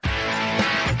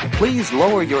Please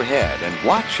lower your head and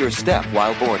watch your step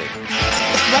while boarding.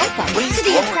 Welcome to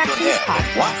the Attractions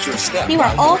Podcast. Watch your step. You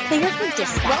are all clear for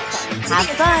dispatch. Have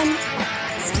fun.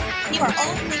 You are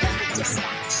all clear for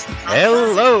dispatch.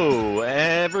 Hello,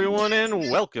 everyone, and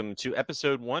welcome to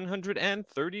episode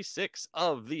 136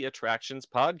 of the Attractions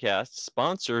Podcast,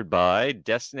 sponsored by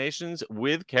Destinations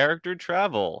with Character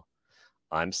Travel.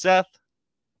 I'm Seth.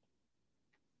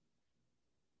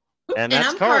 And that's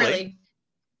I'm Carly.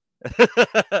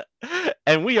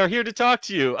 And we are here to talk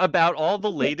to you about all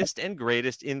the latest and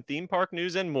greatest in theme park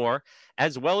news and more,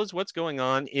 as well as what's going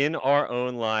on in our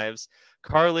own lives.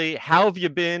 Carly, how have you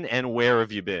been and where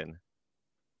have you been?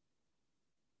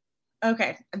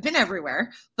 Okay, I've been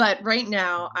everywhere, but right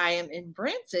now I am in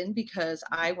Branson because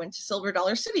I went to Silver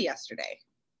Dollar City yesterday.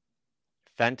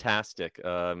 Fantastic.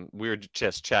 We were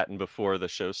just chatting before the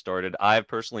show started. I've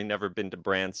personally never been to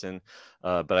Branson,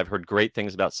 but I've heard great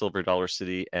things about Silver Dollar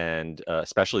City and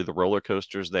especially the roller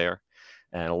coasters there,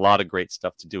 and a lot of great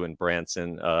stuff to do in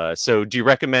Branson. So do you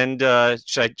recommend,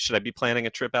 should I be planning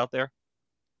a trip out there?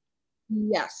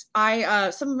 Yes,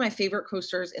 some of my favorite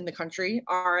coasters in the country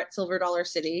are at Silver Dollar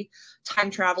City. Time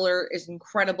Traveler is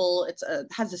incredible. It's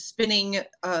has a spinning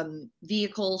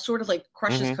vehicle, sort of like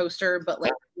Crush's coaster, but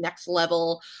like next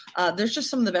level. There's just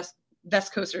some of the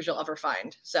best coasters you'll ever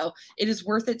find. So it is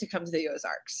worth it to come to the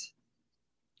Ozarks.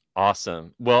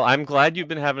 Awesome. Well, I'm glad you've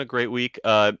been having a great week.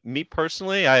 Me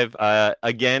personally, I've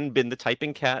again been the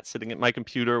typing cat, sitting at my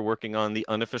computer working on the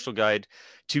unofficial guide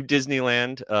to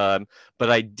Disneyland. But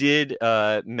I did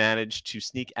manage to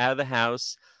sneak out of the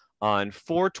house on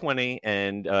 4/20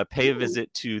 and pay a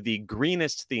visit to the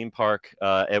greenest theme park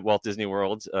at Walt Disney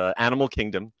World, Animal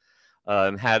Kingdom.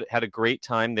 Had a great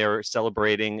time there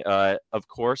celebrating, of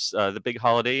course, the big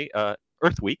holiday,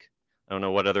 Earth Week. I don't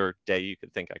know what other day you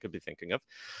could think I could be thinking of.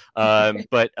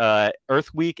 But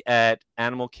Earth Week at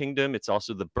Animal Kingdom, it's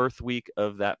also the birth week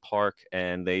of that park,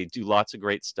 and they do lots of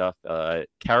great stuff.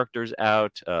 Characters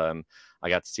out. I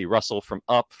got to see Russell from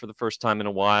Up for the first time in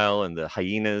a while, and the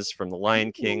hyenas from The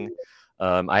Lion King.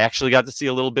 I actually got to see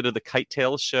a little bit of the Kite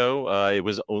Tail show. It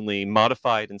was only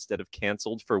modified instead of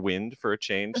canceled for wind for a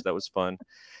change. That was fun.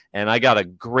 And I got a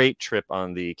great trip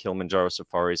on the Kilimanjaro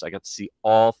safaris. I got to see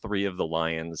all three of the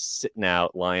lions sitting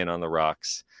out, lying on the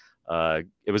rocks.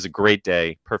 It was a great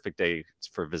day, perfect day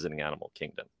for visiting Animal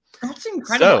Kingdom. That's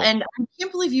incredible. And I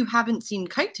can't believe you haven't seen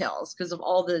Kite Tails because of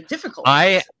all the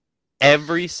difficulties.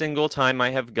 Every single time I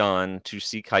have gone to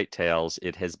see Kite Tails,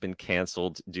 it has been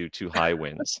canceled due to high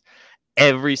winds.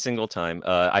 Every single time.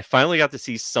 I finally got to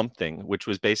see something, which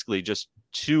was basically just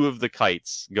two of the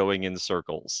kites going in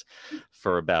circles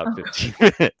for about 15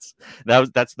 minutes.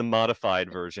 That's the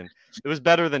modified version. It was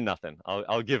better than nothing.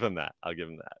 I'll give him that.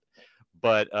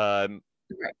 But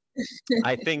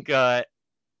I think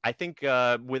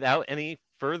without any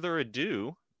further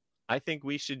ado, I think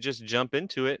we should just jump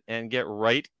into it and get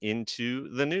right into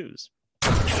the news.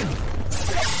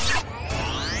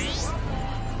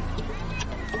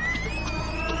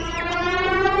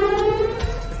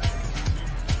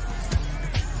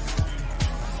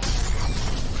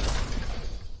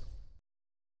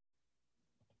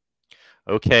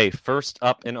 Okay, first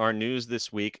up in our news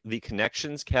this week, the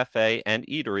Connections Cafe and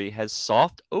Eatery has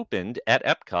soft opened at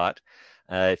Epcot.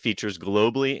 It features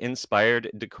globally inspired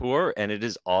decor, and it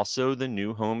is also the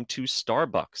new home to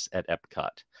Starbucks at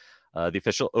Epcot. The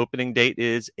official opening date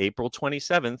is April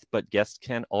 27th, but guests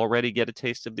can already get a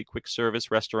taste of the quick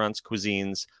service restaurant's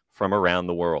cuisines from around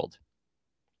the world.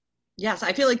 Yes,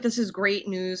 I feel like this is great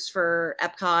news for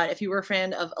Epcot. If you were a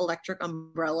fan of Electric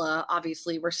Umbrella,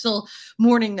 obviously we're still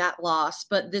mourning that loss,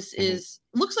 but this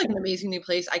looks like an amazing new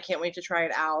place. I can't wait to try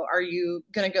it out. Are you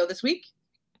going to go this week?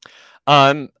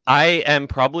 I am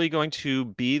probably going to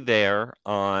be there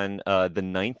on the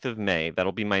 9th of May.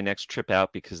 That'll be my next trip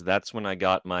out because that's when I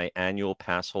got my annual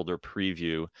pass holder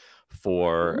preview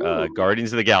for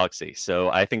Guardians of the Galaxy. So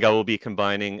I think I will be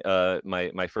combining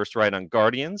my first ride on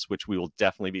Guardians, which we will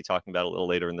definitely be talking about a little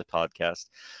later in the podcast,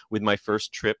 with my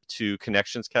first trip to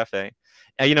Connections Cafe.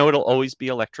 And, it'll always be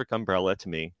Electric Umbrella to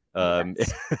me.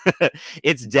 Yes.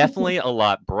 It's definitely a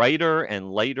lot brighter and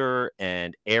lighter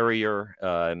and airier.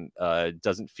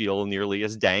 Doesn't feel nearly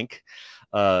as dank.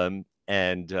 What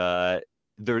I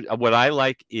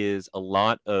like is a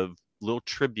lot of little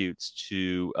tributes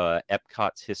to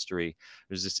Epcot's history.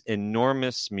 There's this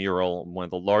enormous mural, one of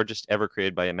the largest ever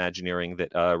created by Imagineering,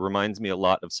 that reminds me a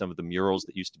lot of some of the murals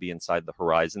that used to be inside the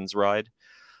Horizons ride.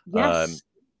 Yes.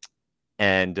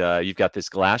 And you've got this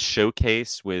glass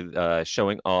showcase with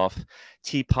showing off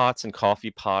teapots and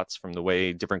coffee pots from the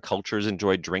way different cultures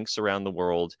enjoy drinks around the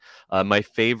world. My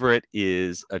favorite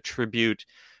is a tribute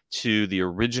to the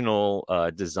original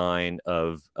design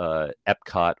of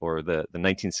Epcot, or the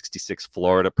 1966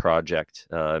 Florida project.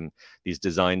 These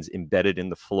designs embedded in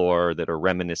the floor that are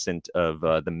reminiscent of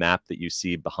the map that you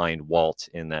see behind Walt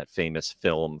in that famous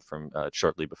film from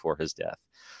shortly before his death.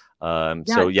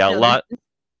 So yeah, a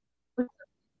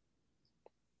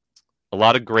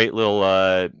lot of great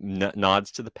little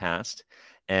nods to the past.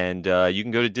 And you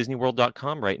can go to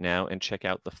DisneyWorld.com right now and check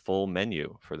out the full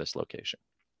menu for this location.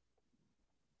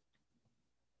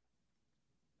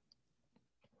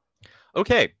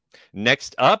 Okay,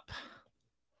 next up,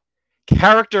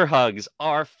 character hugs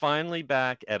are finally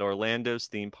back at Orlando's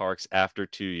theme parks after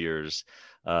 2 years.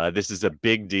 This is a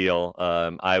big deal.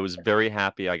 I was very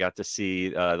happy. I got to see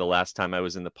the last time I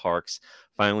was in the parks,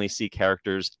 finally see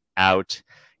characters out,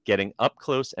 getting up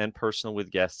close and personal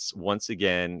with guests once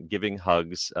again, giving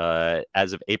hugs.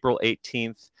 As of April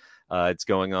 18th, it's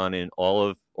going on in all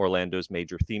of Orlando's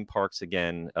major theme parks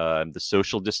again. The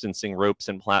social distancing ropes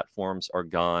and platforms are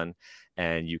gone,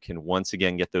 and you can once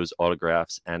again get those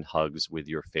autographs and hugs with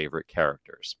your favorite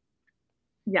characters.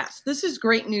 Yes, this is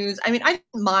great news. I mean, I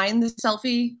didn't mind the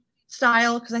selfie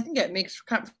style because I think it makes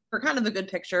for kind of a good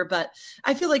picture, but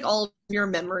I feel like all of your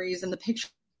memories and the pictures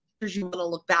you want to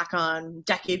look back on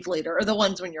decades later are the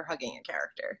ones when you're hugging a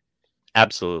character.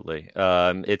 Absolutely.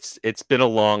 It's been a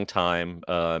long time,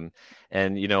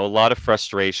 and a lot of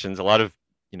frustrations, a lot of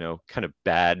kind of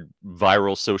bad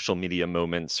viral social media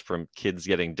moments from kids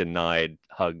getting denied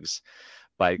hugs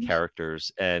by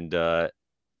characters, and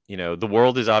the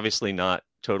world is obviously not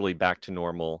totally back to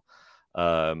normal.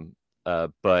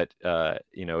 But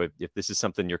if this is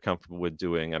something you're comfortable with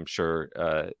doing, I'm sure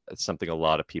it's something a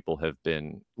lot of people have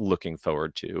been looking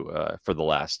forward to for the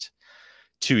last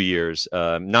 2 years.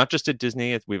 Not just at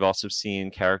Disney, we've also seen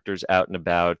characters out and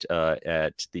about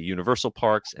at the Universal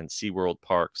parks and SeaWorld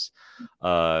parks.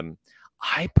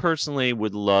 I personally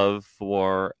would love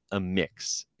for a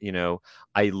mix.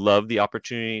 I love the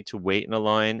opportunity to wait in a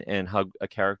line and hug a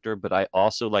character, but I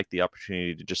also like the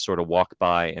opportunity to just sort of walk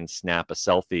by and snap a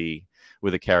selfie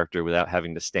with a character without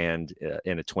having to stand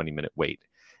in a 20-minute wait.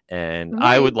 And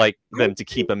I would like them to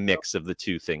keep a mix of the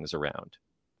two things around.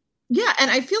 Yeah,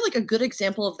 and I feel like a good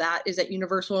example of that is at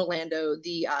Universal Orlando,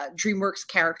 the DreamWorks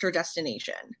character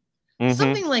destination. Mm-hmm.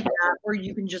 Something like that where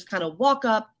you can just kind of walk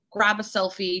up, grab a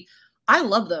selfie. I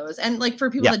love those. And like for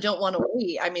people that don't want to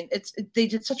wait, I mean, they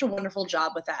did such a wonderful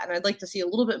job with that. And I'd like to see a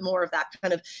little bit more of that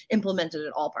kind of implemented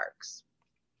at all parks.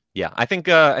 Yeah, I think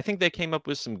they came up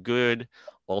with some good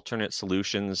alternate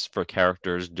solutions for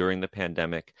characters during the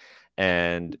pandemic.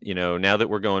 And, now that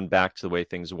we're going back to the way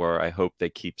things were, I hope they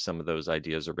keep some of those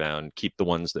ideas around, keep the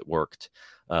ones that worked,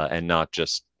 and not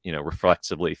just,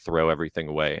 reflexively throw everything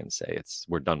away and say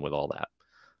we're done with all that.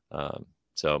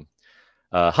 So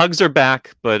hugs are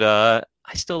back, but I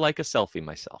still like a selfie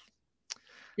myself.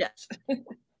 Yes.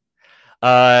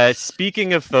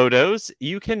 Speaking of photos,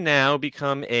 you can now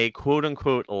become a quote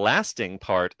unquote lasting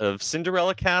part of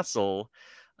Cinderella Castle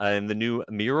in the new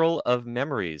Mural of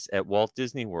Memories at Walt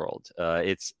Disney World.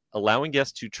 It's allowing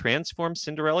guests to transform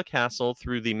Cinderella Castle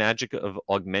through the magic of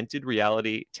augmented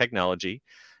reality technology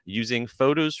using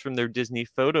photos from their Disney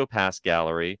PhotoPass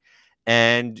gallery.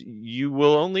 And you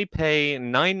will only pay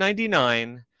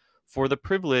 $9.99 for the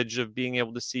privilege of being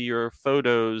able to see your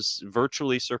photos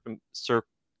virtually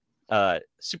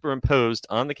superimposed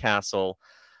on the castle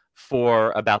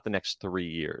for about the next 3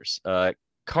 years.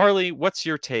 Carly, what's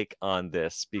your take on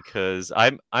this? Because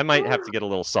I might have to get a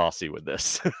little saucy with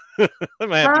this. I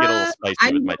might have to get a little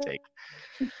spicy with my take.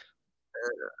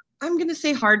 I'm going to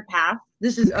say hard pass.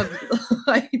 This is,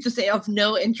 I hate to say, of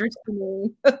no interest to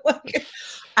me.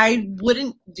 I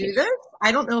wouldn't do this.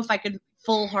 I don't know if I could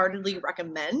full-heartedly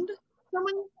recommend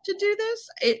someone to do this.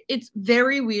 It's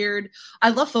very weird. I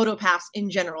love PhotoPass in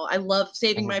general. I love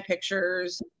saving my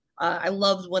pictures. I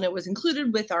loved when it was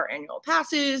included with our annual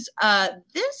passes.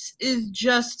 This is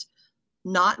just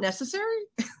not necessary.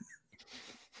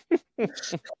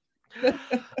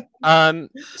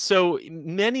 So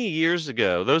many years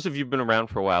ago, those of you who've been around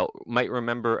for a while might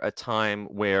remember a time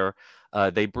where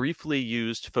they briefly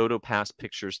used PhotoPass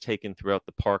pictures taken throughout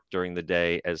the park during the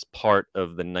day as part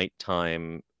of the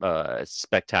nighttime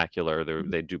spectacular.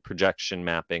 They do projection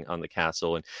mapping on the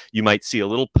castle, and you might see a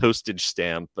little postage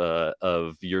stamp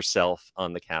of yourself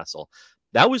on the castle.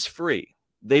 That was free.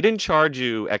 They didn't charge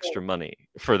you extra money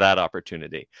for that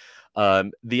opportunity.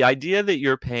 The idea that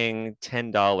you're paying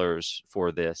 $10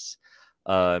 for this,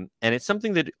 and it's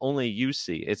something that only you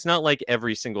see. It's not like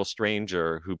every single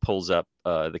stranger who pulls up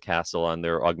the castle on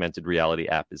their augmented reality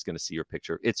app is going to see your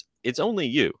picture. It's only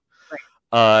you.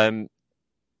 Right.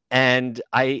 And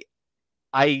I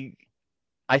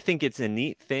I think it's a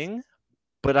neat thing,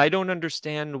 but I don't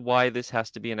understand why this has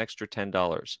to be an extra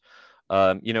 $10.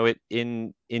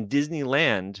 In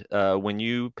Disneyland, when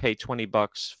you pay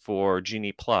 $20 for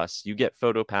Genie Plus, you get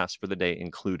PhotoPass for the day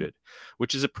included,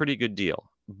 which is a pretty good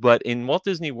deal. But in Walt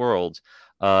Disney World,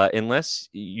 unless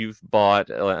you've bought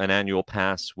an annual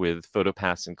pass with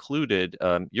PhotoPass included,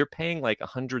 you're paying like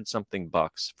 $100-something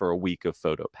for a week of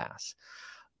PhotoPass.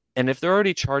 And if they're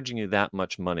already charging you that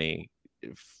much money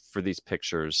for these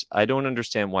pictures, I don't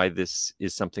understand why this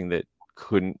is something that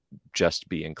couldn't just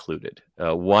be included.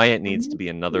 Why it needs to be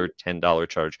another $10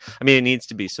 charge. I mean, it needs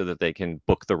to be so that they can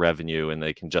book the revenue and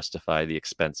they can justify the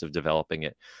expense of developing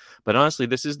it. But honestly,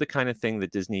 this is the kind of thing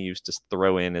that Disney used to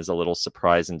throw in as a little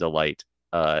surprise and delight,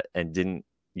 and didn't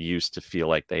used to feel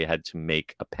like they had to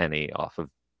make a penny off of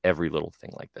every little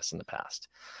thing like this in the past.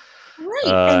 Right.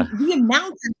 And the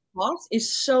amount that cost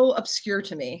is so obscure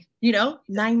to me,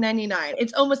 $9.99.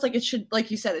 It's almost like it should,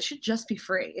 like you said, it should just be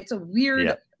free. It's a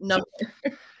weird number.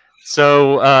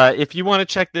 So if you want to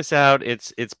check this out,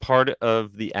 it's part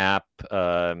of the app.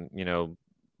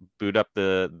 Boot up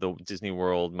the Disney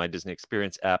World My Disney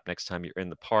Experience app next time you're in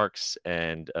the parks,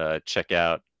 and check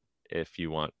out if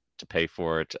you want to pay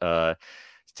for it.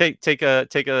 Take a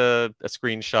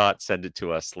screenshot, send it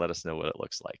to us, let us know what it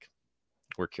looks like.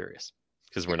 We're curious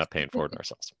because we're not paying for it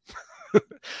ourselves.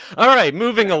 All right,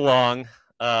 moving along.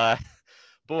 It's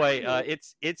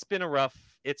been a rough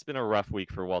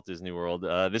week for Walt Disney World.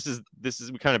 This is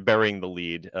kind of burying the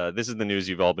lead. This is the news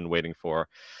you've all been waiting for.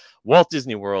 Walt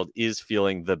Disney World is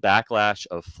feeling the backlash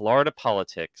of Florida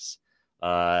politics.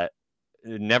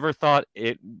 Never thought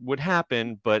it would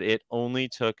happen, but it only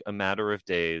took a matter of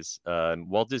days.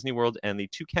 Walt Disney World and the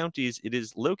 2 counties it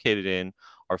is located in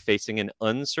are facing an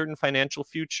uncertain financial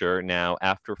future now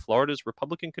after Florida's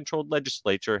Republican-controlled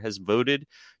legislature has voted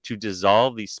to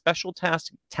dissolve the special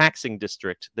taxing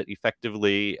district that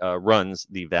effectively runs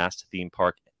the vast theme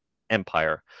park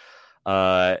empire.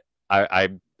 I'm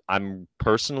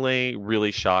personally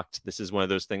really shocked. This is one of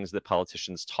those things that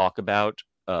politicians talk about,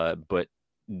 but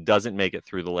doesn't make it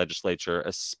through the legislature,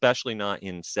 especially not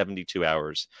in 72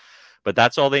 hours. But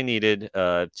that's all they needed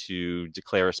to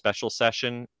declare a special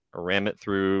session, ram it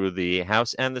through the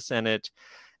House and the Senate,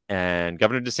 and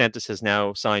Governor DeSantis has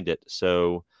now signed it.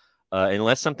 So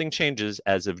unless something changes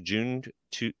as of June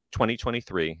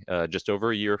 2023, just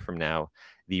over a year from now,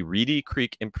 the Reedy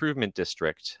Creek Improvement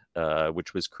District,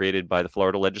 which was created by the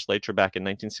Florida legislature back in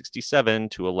 1967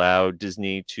 to allow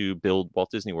Disney to build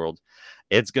Walt Disney World,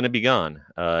 it's going to be gone.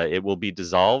 It will be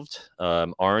dissolved.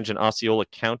 Orange and Osceola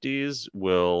counties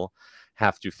will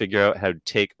have to figure out how to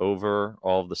take over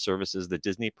all of the services that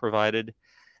Disney provided.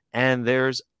 And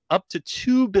there's up to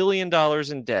 $2 billion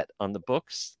in debt on the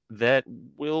books that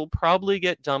will probably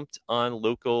get dumped on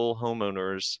local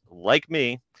homeowners like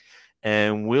me.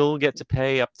 And we'll get to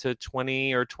pay up to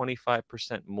 20 or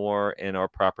 25% more in our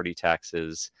property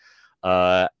taxes.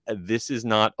 This is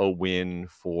not a win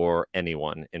for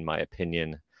anyone, in my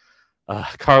opinion.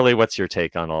 Carly, what's your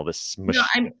take on all this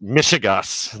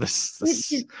Michigas? This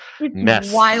mess.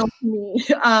 It's wild to me.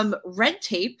 Red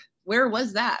tape, where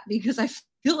was that? Because I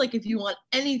feel like if you want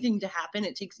anything to happen,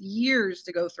 it takes years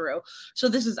to go through. So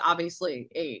this is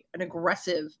obviously an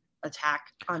aggressive attack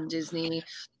on Disney.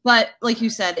 But like you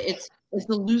said, it's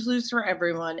the lose-lose for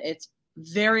everyone. It's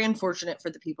very unfortunate for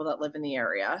the people that live in the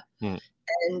area.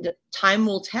 And time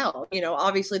will tell.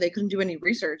 Obviously they couldn't do any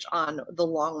research on the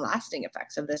long-lasting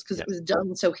effects of this because it was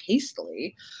done so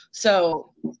hastily.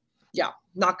 So yeah,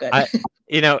 not good.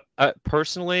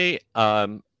 Personally,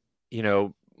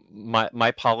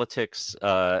 my politics,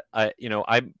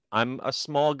 I'm a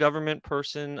small government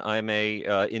person. I'm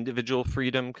a individual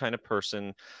freedom kind of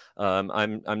person.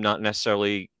 I'm not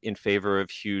necessarily in favor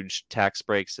of huge tax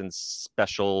breaks and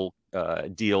special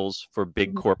deals for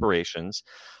big corporations.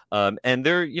 And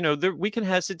we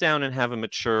can sit down and have a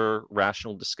mature,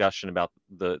 rational discussion about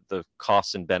the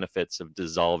costs and benefits of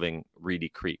dissolving Reedy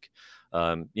Creek.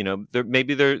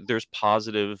 There's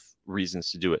positive reasons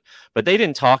to do it, but they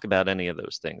didn't talk about any of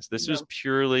those things. This was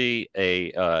purely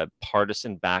a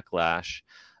partisan backlash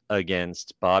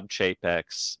against Bob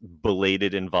Chapek's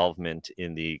belated involvement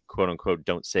in the quote unquote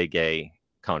 "Don't Say Gay"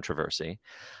 controversy.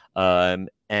 This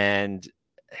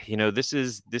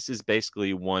is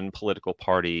basically one political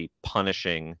party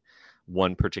punishing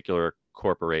one particular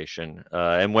corporation.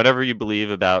 And whatever you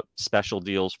believe about special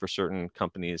deals for certain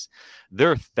companies,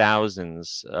 there are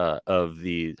thousands of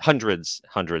the hundreds,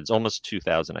 almost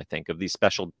 2,000, I think, of these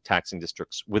special taxing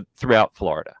districts throughout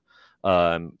Florida.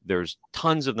 There's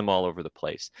tons of them all over the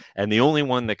place. And the only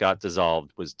one that got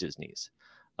dissolved was Disney's.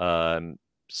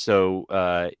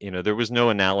 there was no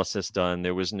analysis done.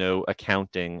 There was no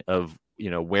accounting of,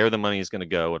 where the money is going to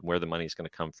go and where the money is going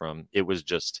to come from. It was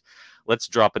just, let's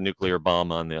drop a nuclear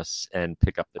bomb on this and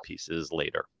pick up the pieces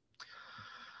later.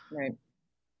 Right.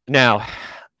 Now,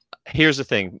 here's the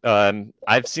thing.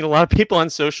 I've seen a lot of people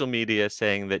on social media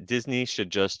saying that Disney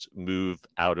should just move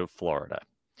out of Florida.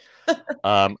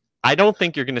 I don't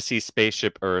think you're going to see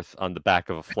Spaceship Earth on the back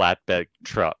of a flatbed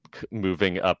truck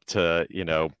moving up to,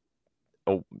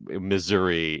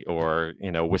 Missouri or,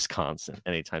 Wisconsin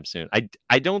anytime soon.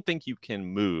 I don't think you can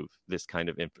move this kind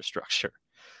of infrastructure.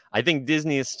 I think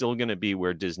Disney is still going to be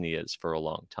where Disney is for a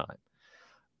long time.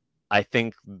 I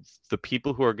think the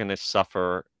people who are going to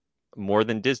suffer more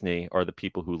than Disney are the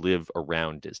people who live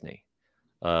around Disney.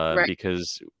 Right.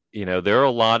 Because, there are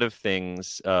a lot of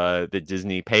things that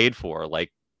Disney paid for,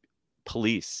 like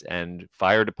police and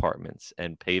fire departments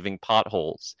and paving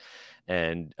potholes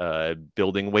and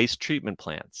building waste treatment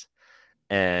plants.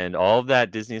 And all of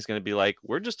that, Disney is going to be like,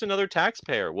 we're just another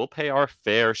taxpayer. We'll pay our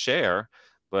fair share.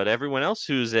 But everyone else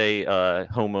who's a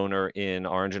homeowner in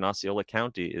Orange and Osceola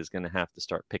County is going to have to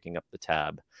start picking up the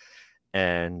tab.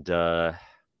 And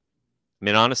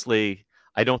honestly,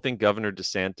 I don't think Governor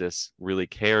DeSantis really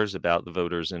cares about the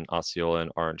voters in Osceola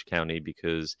and Orange County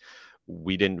because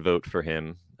we didn't vote for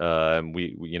him.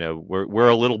 We're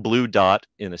a little blue dot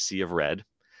in a sea of red.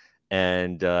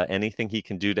 And anything he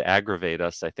can do to aggravate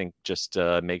us, I think, just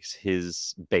makes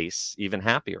his base even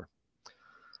happier.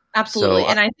 Absolutely.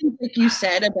 And I think, like you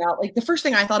said about, like, the first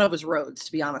thing I thought of was roads,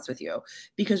 to be honest with you,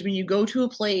 because when you go to a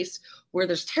place where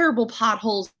there's terrible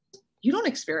potholes, you don't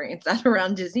experience that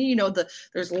around Disney.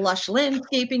 There's lush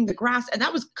landscaping, the grass. And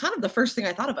that was kind of the first thing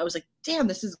I thought of. I was like, damn,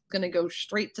 this is going to go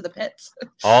straight to the pits.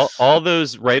 all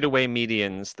those right-of-way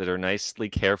medians that are nicely,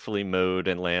 carefully mowed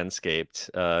and landscaped.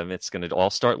 It's going to all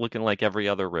start looking like every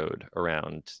other road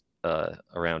around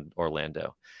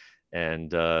Orlando.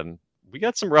 And we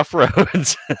got some rough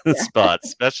roads spots,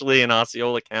 especially in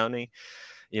Osceola County.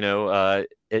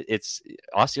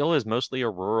 Osceola is mostly a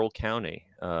rural county.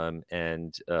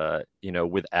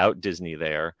 Without Disney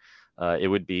there, it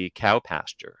would be cow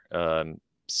pasture. Trying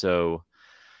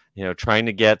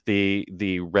to get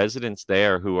the residents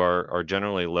there who are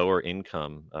generally lower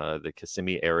income, the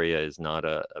Kissimmee area is not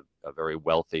a very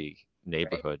wealthy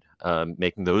neighborhood, right.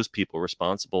 Making those people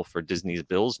responsible for Disney's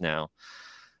bills now.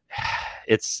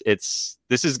 This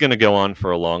is going to go on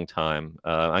for a long time.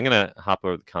 I'm going to hop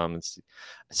over the comments.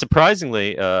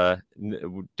 Surprisingly,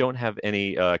 don't have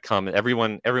any comment.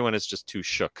 Everyone is just too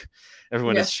shook.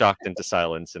 Everyone is shocked into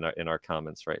silence in our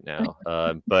comments right now.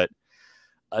 But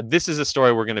this is a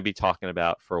story we're going to be talking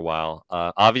about for a while.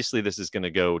 Obviously, this is going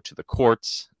to go to the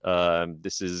courts.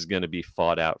 This is going to be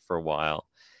fought out for a while,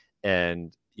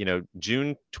 and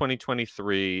June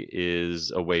 2023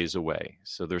 is a ways away.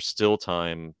 So there's still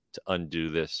time to undo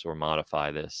this or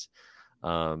modify this.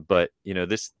 But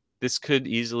this could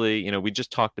easily, we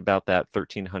just talked about that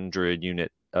 1,300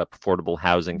 unit affordable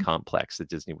housing complex that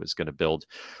Disney was going to build.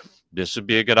 This would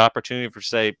be a good opportunity for,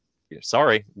 say,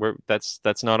 sorry,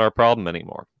 that's not our problem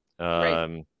anymore.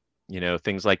 Right.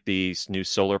 Things like the new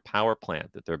solar power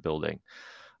plant that they're building.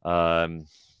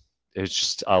 It's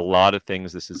just a lot of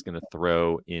things this is going to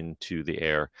throw into the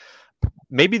air.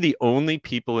 Maybe the only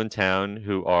people in town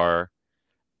who are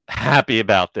happy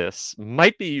about this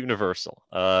might be Universal.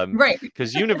 Right.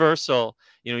 Because Universal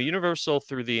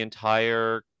through the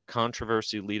entire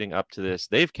controversy leading up to this,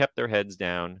 they've kept their heads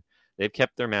down. They've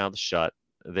kept their mouths shut.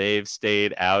 They've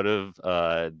stayed out of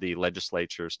the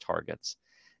legislature's targets.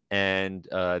 And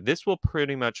this will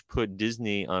pretty much put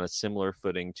Disney on a similar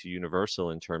footing to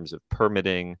Universal in terms of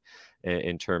permitting,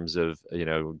 in terms of,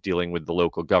 dealing with the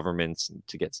local governments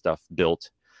to get stuff built.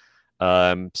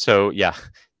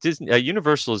 Disney,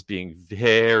 Universal is being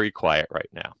very quiet right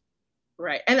now.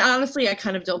 Right. And honestly, I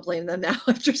kind of don't blame them now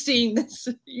after seeing this,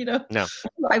 No.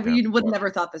 You would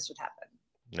never thought this would happen.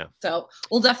 No. So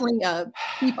we'll definitely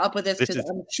keep up with this because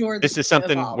I'm sure this is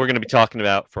something we're going to be talking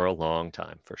about for a long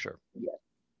time, for sure. Yeah.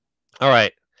 All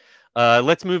right.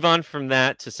 Let's move on from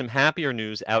that to some happier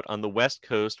news out on the West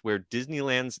Coast, where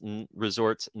Disneyland's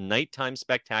resorts nighttime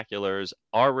spectaculars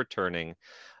are returning.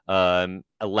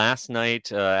 Last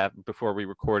night, before we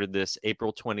recorded this,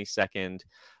 April 22nd,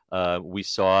 we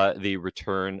saw the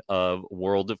return of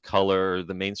World of Color,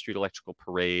 the Main Street Electrical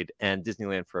Parade, and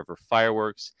Disneyland Forever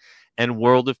fireworks. And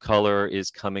World of Color is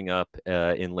coming up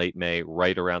in late May,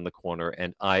 right around the corner.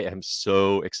 And I am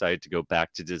so excited to go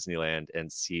back to Disneyland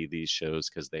and see these shows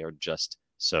because they are just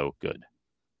so good.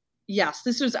 Yes,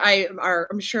 this was,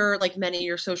 I'm sure, like many,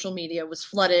 your social media was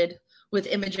flooded with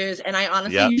images. And I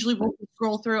honestly usually won't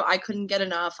scroll through. I couldn't get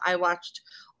enough. I watched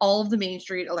all of the Main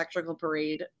Street Electrical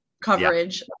Parade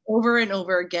coverage over and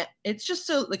over again. It's just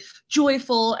so like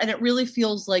joyful, and it really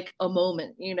feels like a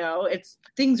moment, it's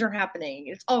things are happening,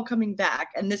 it's all coming back.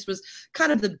 And this was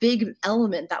kind of the big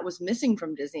element that was missing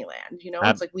from Disneyland.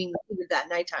 It's like we needed that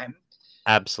nighttime.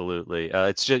 Absolutely.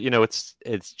 It's just,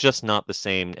 it's just not the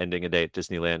same ending a day at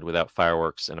Disneyland without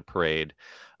fireworks and a parade.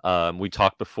 We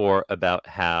talked before about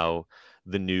how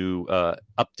the new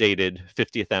updated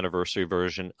 50th anniversary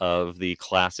version of the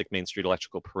classic Main Street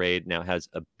Electrical Parade now has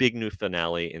a big new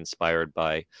finale inspired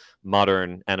by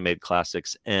modern animated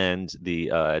classics and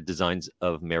the designs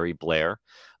of Mary Blair.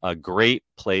 A great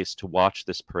place to watch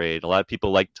this parade. A lot of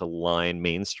people like to line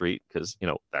Main Street because,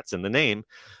 that's in the name.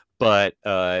 But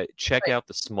check out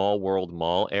the Small World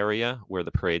Mall area where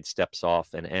the parade steps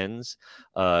off and ends.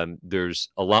 There's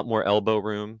a lot more elbow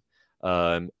room.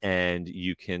 And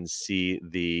you can see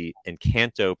the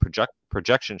Encanto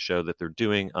projection show that they're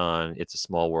doing on It's a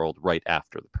Small World right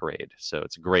after the parade. So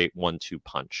it's a great 1-2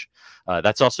 punch.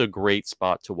 That's also a great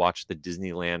spot to watch the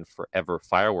Disneyland Forever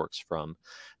fireworks from.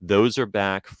 Those are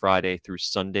back Friday through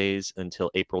Sundays until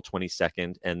April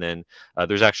 22nd. And then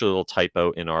there's actually a little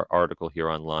typo in our article here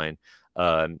online.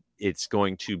 It's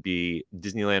going to be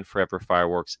Disneyland Forever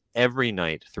fireworks every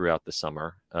night throughout the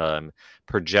summer.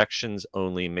 Projections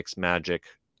only Mixed Magic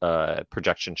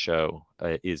projection show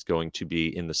is going to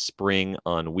be in the spring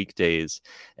on weekdays,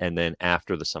 and then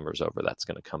after the summer's over, that's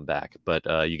going to come back. But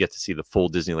you get to see the full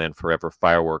Disneyland Forever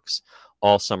fireworks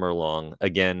all summer long.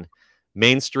 Again,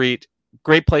 Main Street,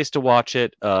 great place to watch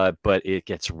it, but it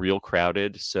gets real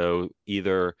crowded. So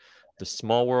either the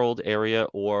Small World area,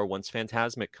 or once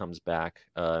Fantasmic comes back,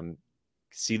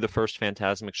 see the first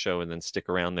Fantasmic show and then stick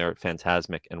around there at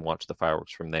Fantasmic and watch the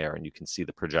fireworks from there, and you can see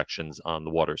the projections on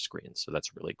the water screen. So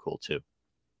that's really cool too.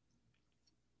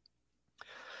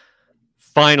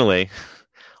 Finally,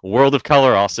 World of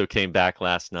Color also came back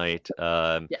last night.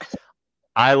 Yes.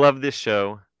 I love this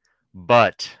show,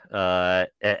 but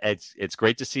it's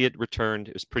great to see it returned.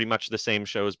 It was pretty much the same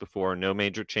show as before, no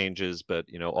major changes, but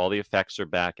all the effects are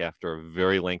back after a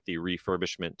very lengthy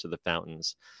refurbishment to the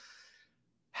fountains.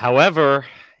 However,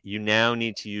 you now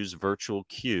need to use virtual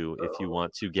queue if you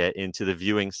want to get into the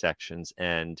viewing sections.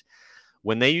 And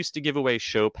when they used to give away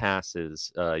show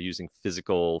passes using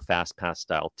physical fast pass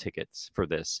style tickets for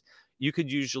this, you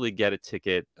could usually get a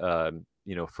ticket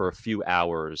for a few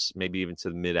hours, maybe even to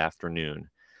the mid-afternoon.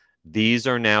 These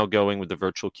are now going with the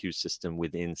virtual queue system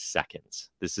within seconds.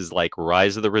 This is like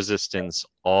Rise of the Resistance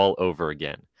all over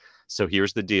again. So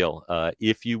here's the deal.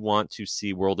 If you want to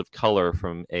see World of Color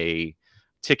from a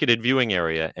ticketed viewing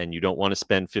area and you don't want to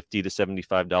spend $50 to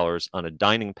 $75 on a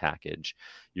dining package,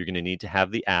 you're going to need to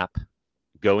have the app.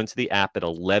 Go into the app at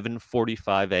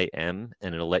 11:45 a.m.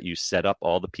 and it'll let you set up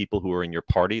all the people who are in your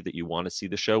party that you want to see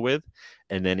the show with.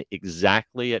 And then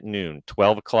exactly at noon,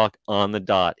 12 o'clock on the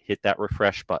dot, hit that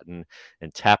refresh button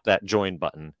and tap that join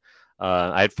button.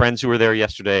 I had friends who were there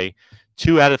yesterday.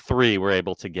 2 out of 3 were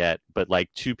able to get, but like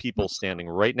 2 people standing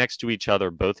right next to each other,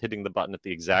 both hitting the button at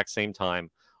the exact same time.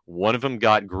 One of them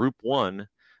got group 1,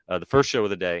 the first show of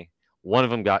the day. One of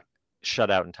them got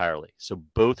shut out entirely. So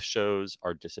both shows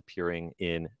are disappearing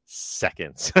in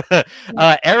seconds.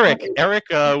 Eric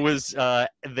was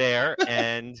there,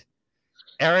 and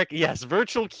Eric, yes,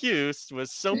 virtual queue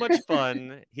was so much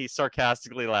fun. He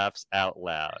sarcastically laughs out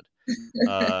loud.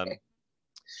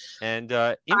 And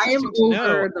I am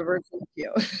over the virtual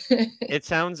queue. It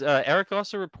sounds. Eric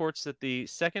also reports that the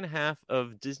second half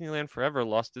of Disneyland Forever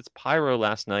lost its pyro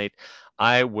last night.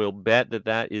 I will bet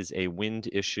that is a wind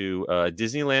issue.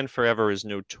 Disneyland Forever is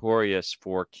notorious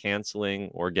for canceling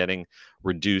or getting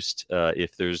reduced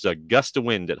if there's a gust of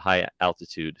wind at high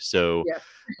altitude. So,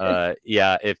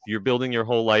 if you're building your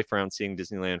whole life around seeing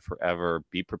Disneyland Forever,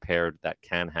 be prepared. That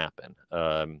can happen.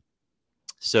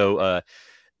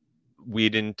 We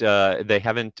didn't. They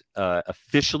haven't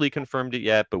officially confirmed it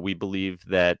yet, but we believe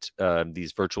that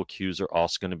these virtual queues are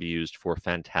also going to be used for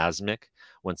Fantasmic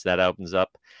once that opens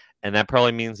up, and that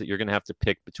probably means that you're going to have to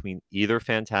pick between either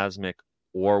Fantasmic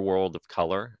or World of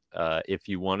Color. If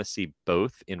you want to see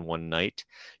both in one night,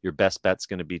 your best bet's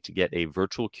going to be to get a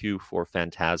virtual queue for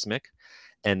Fantasmic,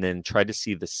 and then try to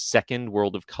see the second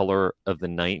World of Color of the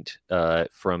night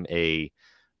from a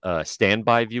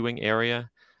standby viewing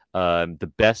area.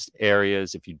 The best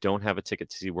areas, if you don't have a ticket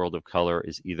to see World of Color,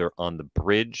 is either on the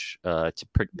bridge to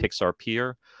Pixar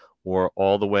Pier or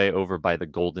all the way over by the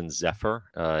Golden Zephyr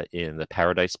in the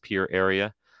Paradise Pier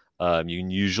area. You can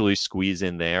usually squeeze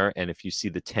in there. And if you see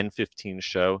the 10:15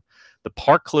 show, the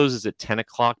park closes at 10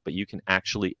 o'clock, but you can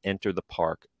actually enter the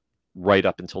park right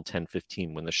up until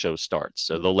 10:15 when the show starts.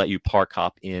 So they'll let you park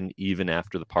hop in even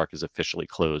after the park is officially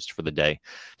closed for the day.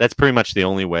 That's pretty much the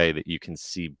only way that you can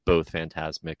see both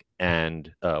Fantasmic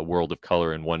and World of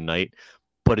Color in one night,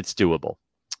 but it's doable.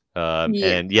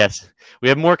 And yes, we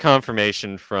have more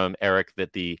confirmation from Eric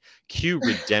that the queue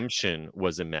redemption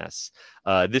was a mess.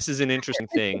 This is an interesting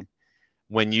thing.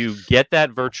 When you get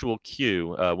that virtual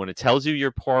queue, when it tells you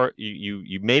your part,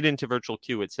 you made it into virtual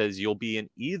queue, it says you'll be in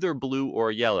either blue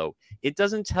or yellow. It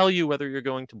doesn't tell you whether you're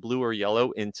going to blue or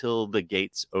yellow until the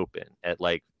gates open at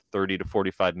like 30 to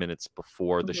 45 minutes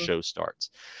before the show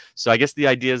starts. So I guess the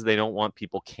idea is they don't want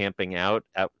people camping out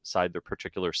outside their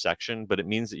particular section, but it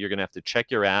means that you're going to have to check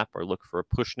your app or look for a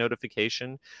push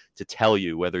notification to tell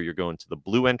you whether you're going to the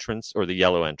blue entrance or the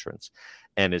yellow entrance.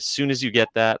 And as soon as you get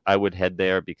that, I would head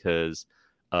there because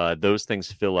those things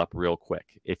fill up real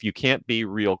quick. If you can't be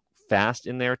real fast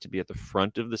in there to be at the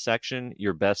front of the section,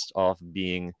 you're best off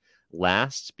being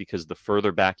last, because the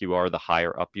further back you are, the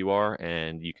higher up you are,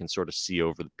 and you can sort of see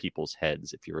over the people's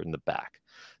heads if you're in the back.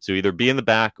 So either be in the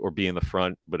back or be in the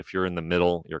front, but if you're in the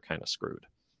middle, you're kind of screwed.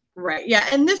 Right. Yeah.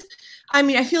 And this, I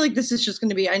mean, I feel like this is just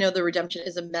going to be, I know the redemption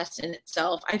is a mess in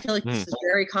itself. I feel like this is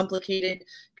very complicated.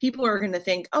 People are going to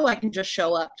think, oh, I can just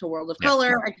show up to World of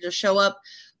Color. I can just show up.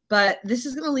 But this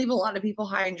is going to leave a lot of people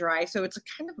high and dry. So it's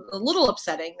kind of a little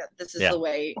upsetting that this is the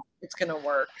way it's going to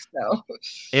work. So,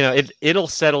 it'll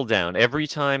settle down every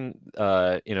time,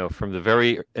 from the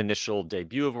very initial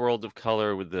debut of World of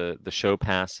Color with the show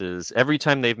passes. Every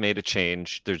time they've made a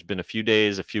change, there's been a few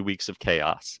days, a few weeks of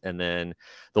chaos. And then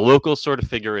the locals sort of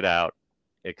figure it out.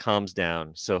 It calms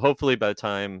down. So hopefully by the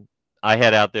time I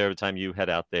head out there, by the time you head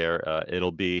out there,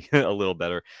 it'll be a little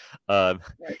better. And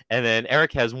then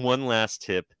Eric has one last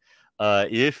tip.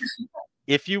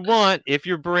 If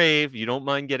you're brave, you don't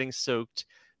mind getting soaked,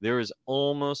 there is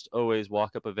almost always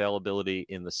walk-up availability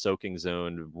in the soaking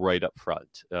zone right up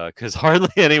front, because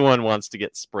hardly anyone wants to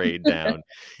get sprayed down.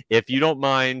 If you don't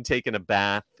mind taking a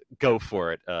bath, go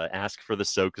for it. Ask for the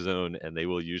soak zone, and they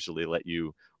will usually let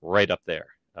you right up there.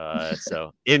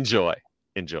 So enjoy.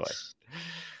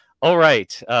 All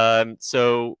right.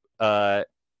 So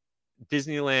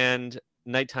Disneyland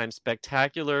Nighttime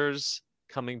Spectaculars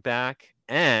coming back,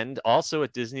 and also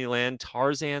at Disneyland,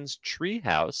 Tarzan's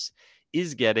Treehouse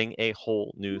is getting a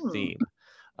whole new theme.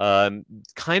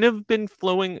 Kind of been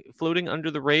floating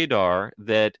under the radar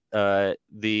that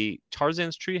the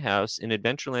Tarzan's Treehouse in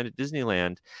Adventureland at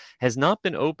Disneyland has not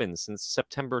been open since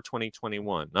September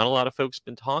 2021. Not a lot of folks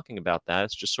been talking about that.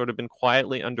 It's just sort of been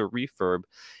quietly under refurb.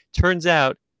 Turns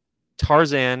out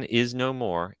Tarzan is no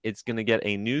more. It's going to get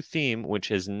a new theme, which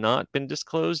has not been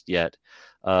disclosed yet,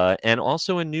 and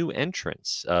also a new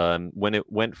entrance. When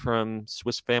it went from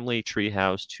Swiss Family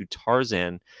Treehouse to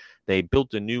Tarzan, they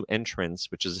built a new entrance,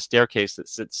 which is a staircase that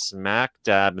sits smack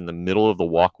dab in the middle of the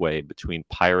walkway between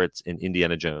Pirates and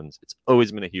Indiana Jones. It's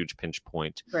always been a huge pinch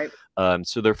point. Right.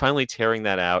 So they're finally tearing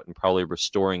that out and probably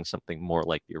restoring something more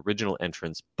like the original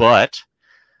entrance. But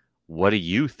what do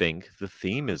you think the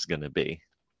theme is going to be?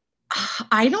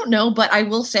 I don't know, but I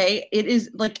will say it is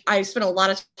like I spent a lot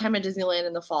of time at Disneyland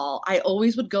in the fall. I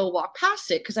always would go walk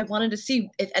past it because I wanted to see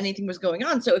if anything was going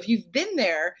on. So if you've been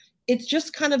there, it's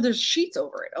just kind of there's sheets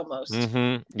over it almost.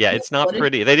 Yeah, it's not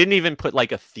pretty. They didn't even put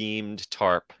like a themed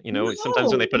tarp. Sometimes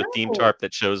when they put a themed tarp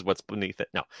that shows what's beneath it.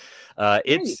 No,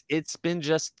 it's been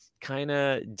just kind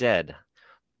of dead.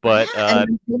 But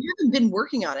and they haven't been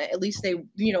working on it. At least they,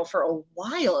 for a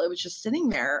while, it was just sitting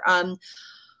there.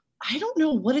 I don't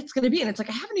know what it's going to be. And it's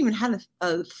like, I haven't even had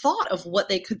a thought of what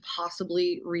they could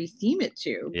possibly retheme it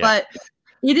to, but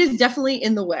it is definitely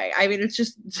in the way. I mean, it's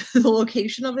just the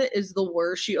location of it is the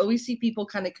worst. You always see people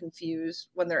kind of confused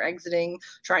when they're exiting,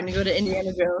 trying to go to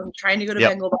Indiana Jones, trying to go to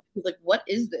Bengal. Like, what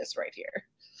is this right here?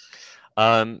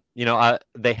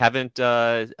 They haven't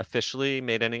officially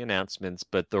made any announcements,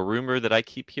 but the rumor that I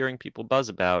keep hearing people buzz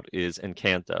about is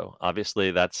Encanto.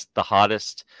 Obviously, that's the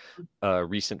hottest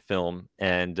recent film,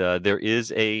 and there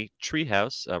is a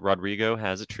treehouse. Rodrigo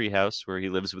has a treehouse where he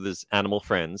lives with his animal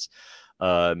friends.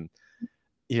 I'm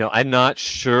not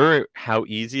sure how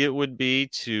easy it would be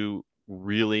to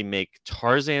really make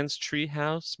Tarzan's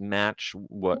treehouse match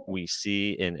what we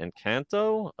see in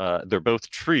Encanto. They're both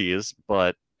trees,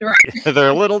 but they're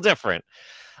a little different.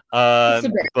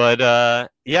 But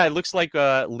it looks like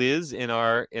Liz in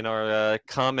our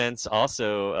comments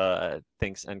also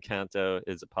thinks Encanto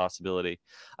is a possibility.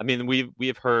 I mean, we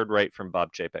have heard right from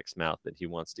Bob Chapek's mouth that he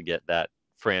wants to get that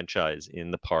franchise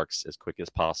in the parks as quick as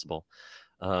possible.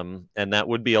 And that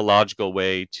would be a logical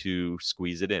way to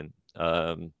squeeze it in.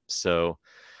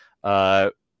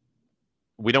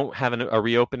 we don't have a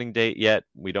reopening date yet.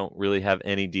 We don't really have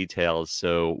any details.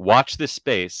 So watch this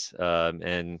space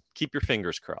and keep your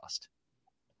fingers crossed.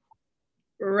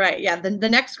 Right. Yeah. The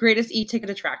next greatest e-ticket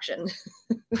attraction.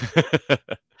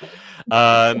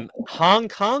 Hong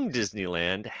Kong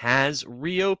Disneyland has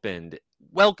reopened,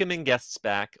 welcoming guests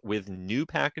back with new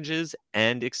packages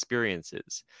and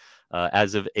experiences.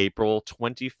 As of April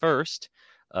 21st,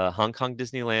 Hong Kong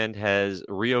Disneyland has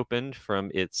reopened from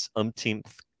its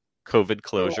umpteenth COVID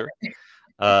closure.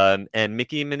 And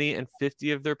Mickey, Minnie, and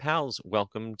 50 of their pals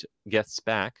welcomed guests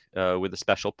back with a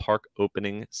special park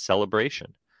opening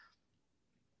celebration.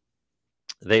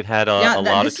 They've had a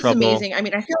lot of trouble. This is amazing. I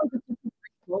mean, I feel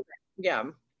like yeah.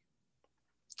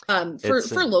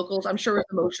 For locals, I'm sure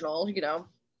it's emotional, you know.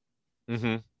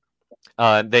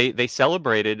 Mm-hmm. They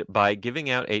celebrated by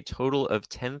giving out a total of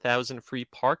 10,000 free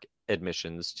park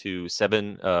admissions to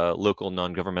 7 local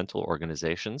non-governmental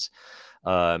organizations.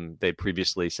 They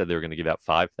previously said they were going to give out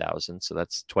 5,000, so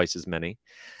that's twice as many.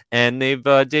 And they've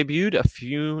debuted a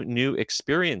few new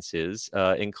experiences,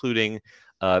 including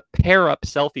pair-up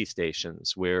selfie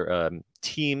stations where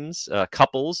teams,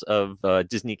 couples of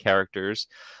Disney characters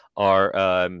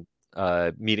are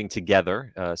meeting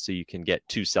together, so you can get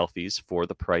 2 selfies for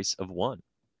the price of 1.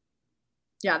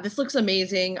 Yeah, this looks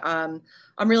amazing. I'm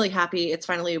really happy it's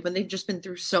finally open. They've just been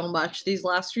through so much these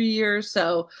last few years,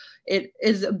 so it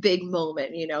is a big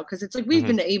moment, you know, because it's like we've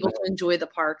been able to enjoy the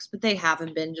parks, but they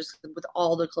haven't been, just with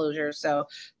all the closures. So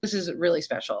this is really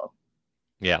special.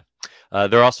 Yeah.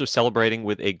 They're also celebrating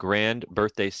with a grand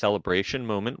birthday celebration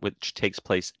moment, which takes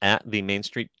place at the Main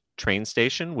Street train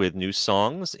station with new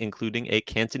songs, including a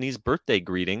Cantonese birthday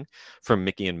greeting from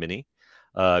Mickey and Minnie.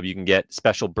 You can get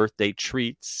special birthday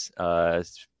treats,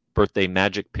 birthday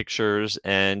magic pictures,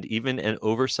 and even an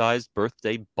oversized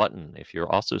birthday button if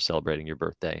you're also celebrating your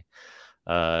birthday.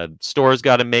 Store's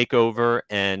got a makeover,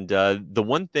 and the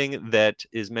one thing that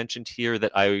is mentioned here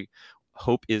that I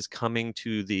hope is coming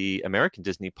to the American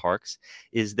Disney parks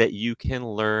is that you can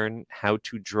learn how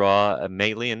to draw a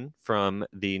Maylin from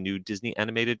the new Disney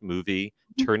animated movie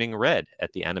Turning Red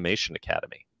at the Animation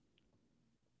Academy.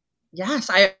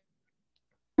 Yes,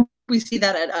 we see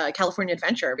that at California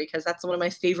Adventure, because that's one of my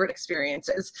favorite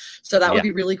experiences. So that would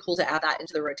be really cool to add that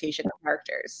into the rotation of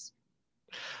characters.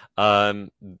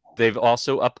 They've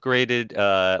also upgraded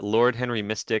Lord Henry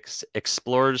Mystic's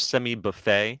Explorer's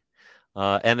Semi-Buffet.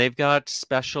 And they've got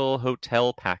special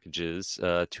hotel packages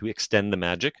to extend the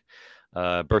magic.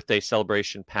 Birthday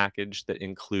celebration package that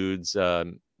includes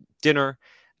dinner,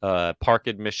 park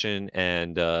admission,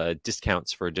 and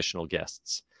discounts for additional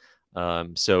guests.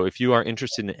 So if you are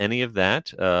interested in any of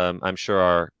that, I'm sure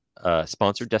our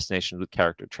sponsored Destinations with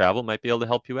Character Travel might be able to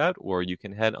help you out, or you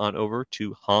can head on over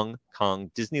to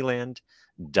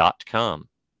HongKongDisneyland.com.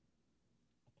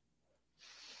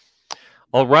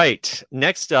 All right,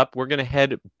 next up, we're going to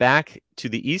head back to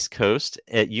the East Coast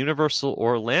at Universal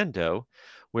Orlando,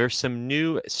 where some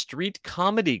new street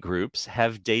comedy groups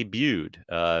have debuted.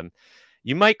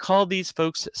 You might call these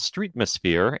folks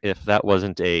Streetmosphere if that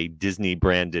wasn't a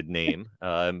Disney-branded name,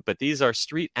 but these are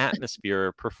street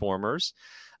atmosphere performers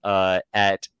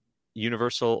at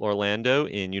Universal Orlando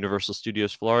in Universal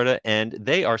Studios, Florida, and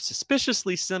they are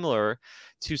suspiciously similar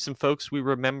to some folks we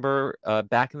remember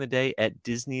back in the day at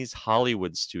Disney's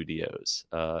Hollywood Studios.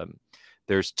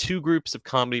 There's 2 groups of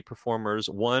comedy performers.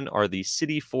 One are the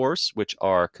City Force, which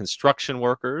are construction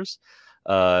workers,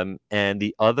 and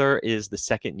the other is the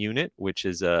second unit, which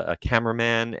is a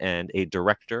cameraman and a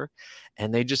director,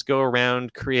 and they just go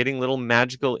around creating little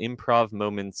magical improv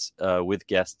moments with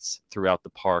guests throughout the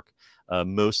park.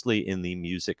 Mostly in the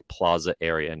Music Plaza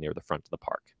area near the front of the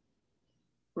park.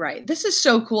 Right. This is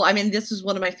so cool. I mean, this is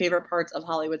one of my favorite parts of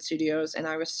Hollywood Studios, and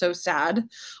I was so sad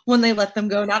when they let them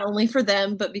go, not only for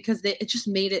them, but because it just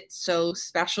made it so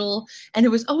special. And it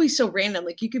was always so random.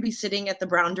 Like, you could be sitting at the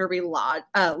Brown Derby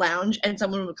lounge and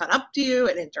someone would come up to you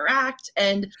and interact.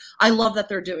 And I love that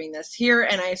they're doing this here.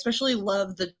 And I especially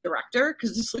love the director,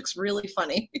 because this looks really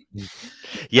funny.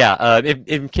 Yeah.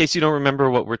 In case you don't remember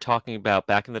what we're talking about,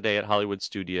 back in the day at Hollywood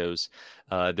Studios,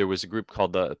 there was a group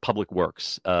called the Public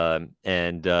Works,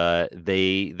 and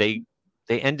they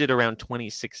ended around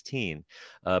 2016,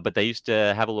 but they used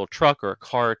to have a little truck or a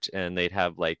cart, and they'd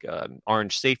have like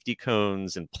orange safety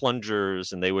cones and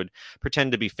plungers, and they would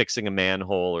pretend to be fixing a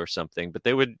manhole or something, but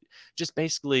they would just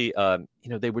basically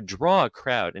they would draw a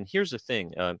crowd. And here's the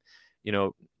thing,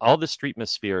 all the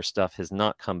Streetmosphere stuff has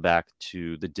not come back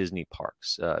to the Disney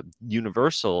parks.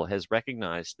 Universal has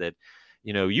recognized that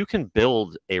you can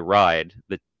build a ride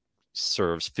that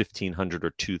serves 1,500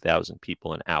 or 2,000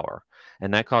 people an hour,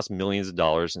 and that costs millions of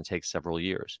dollars and takes several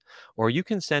years. Or you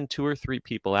can send 2 or 3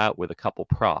 people out with a couple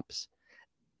props,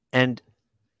 and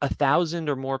 1,000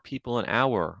 or more people an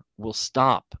hour will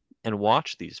stop and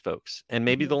watch these folks. And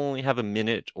maybe they'll only have a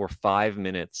minute or 5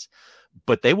 minutes,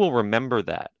 but they will remember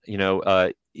that.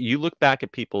 You look back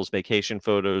at people's vacation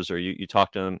photos, or you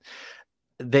talk to them,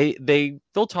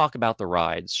 they'll talk about the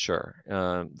rides, sure.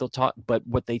 They'll talk, but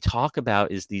what they talk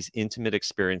about is these intimate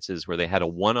experiences where they had a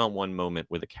one-on-one moment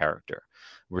with a character,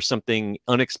 where something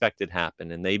unexpected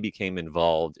happened and they became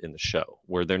involved in the show,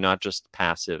 where they're not just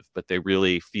passive, but they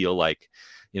really feel like,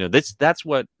 that's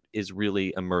what is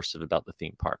really immersive about the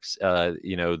theme parks.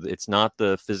 It's not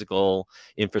the physical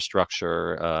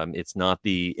infrastructure, it's not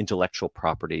the intellectual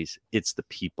properties, it's the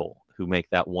people who make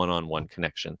that one-on-one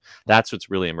connection. That's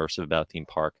what's really immersive about a theme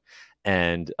park.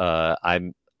 And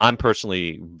I'm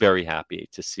personally very happy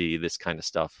to see this kind of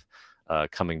stuff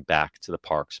coming back to the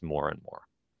parks more and more.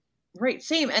 Right,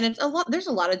 same. And it's a lot. There's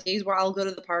a lot of days where I'll go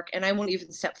to the park and I won't even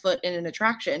step foot in an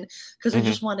attraction because I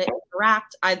just want to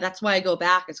interact. That's why I go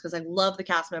back. It's because I love the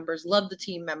cast members, love the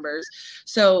team members.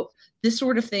 So this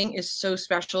sort of thing is so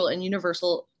special, and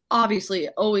Universal obviously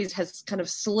always has kind of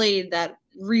slayed that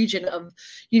region of,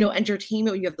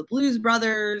 entertainment. You have the Blues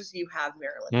Brothers, you have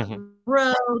Marilyn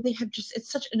Monroe. They have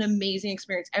it's such an amazing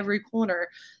experience. Every corner,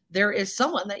 there is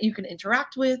someone that you can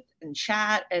interact with and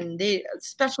chat. And they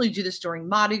especially do this during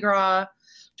Mardi Gras,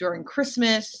 during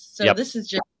Christmas. So This is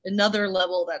just another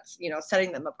level that's,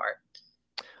 setting them apart.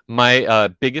 My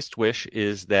biggest wish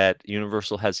is that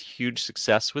Universal has huge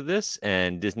success with this,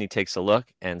 and Disney takes a look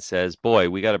and says, boy,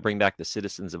 we got to bring back the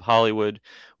citizens of Hollywood.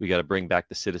 We got to bring back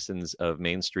the citizens of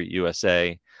Main Street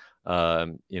USA.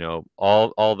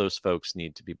 All those folks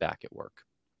need to be back at work.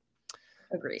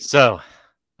 Agreed. So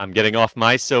I'm getting off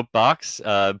my soapbox,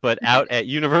 but out at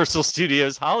Universal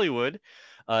Studios Hollywood,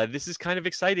 this is kind of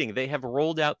exciting. They have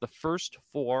rolled out the first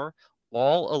 4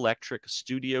 all-electric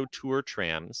studio tour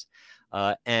trams.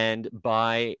 And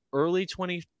by early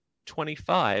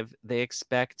 2025, they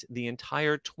expect the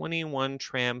entire 21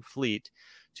 tram fleet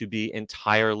to be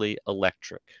entirely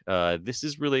electric. This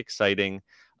is really exciting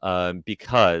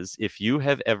because if you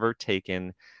have ever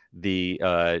taken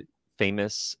the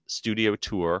famous studio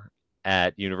tour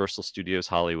at Universal Studios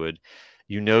Hollywood,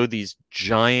 these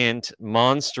giant,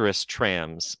 monstrous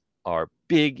trams are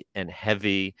big and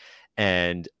heavy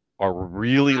and are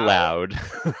really loud.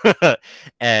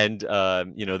 And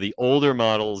the older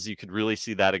models, you could really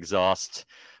see that exhaust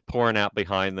pouring out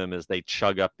behind them as they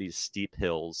chug up these steep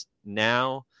hills.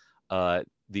 Now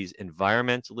these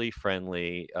environmentally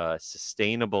friendly,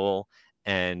 sustainable,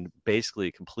 and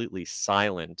basically completely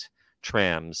silent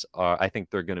trams I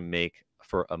think they're going to make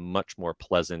for a much more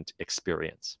pleasant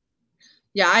experience.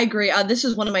 Yeah, I agree. This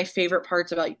is one of my favorite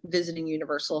parts about visiting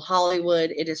Universal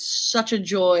Hollywood. It is such a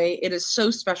joy. It is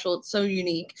so special. It's so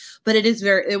unique, but it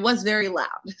was very loud.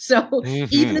 So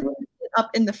even if up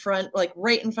in the front, like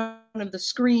right in front of the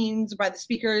screens by the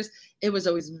speakers, it was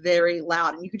always very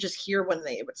loud, and you could just hear when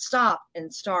they would stop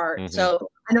and start. So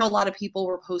I know a lot of people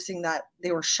were posting that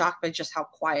they were shocked by just how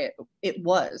quiet it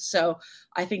was. So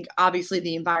I think obviously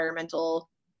the environmental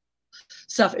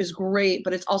stuff is great,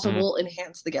 but it's also will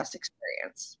enhance the guest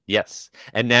experience. Yes.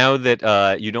 And now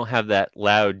that you don't have that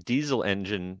loud diesel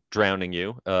engine drowning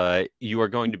you, you are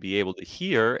going to be able to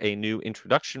hear a new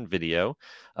introduction video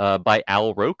by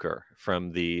Al Roker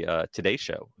from the Today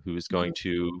Show, who is going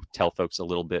to tell folks a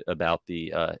little bit about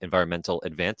the environmental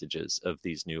advantages of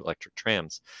these new electric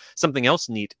trams. Something else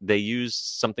neat, they use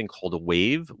something called a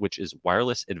WAVE, which is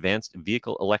Wireless Advanced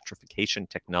Vehicle Electrification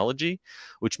Technology,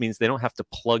 which means they don't have to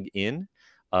plug in.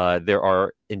 There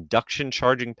are induction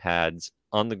charging pads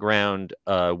on the ground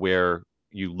where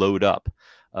you load up,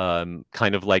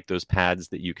 kind of like those pads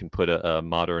that you can put a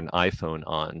modern iPhone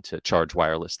on to charge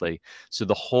wirelessly. So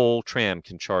the whole tram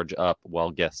can charge up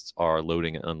while guests are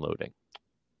loading and unloading.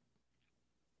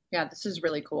 Yeah, this is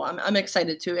really cool. I'm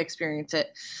excited to experience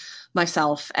it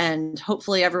myself, and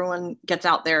hopefully everyone gets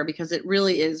out there because it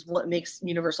really is what makes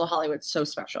Universal Hollywood so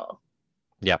special.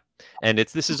 Yeah, and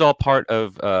this is all part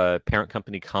of parent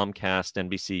company Comcast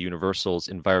NBC Universal's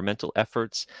environmental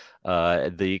efforts.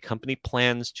 The company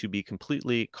plans to be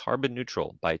completely carbon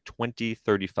neutral by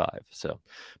 2035. So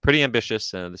pretty ambitious.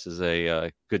 This is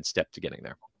a good step to getting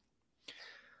there.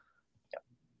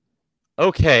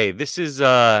 Okay, this is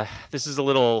a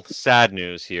little sad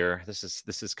news here. This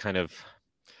is kind of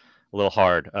a little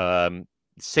hard.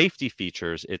 Safety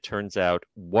features, it turns out,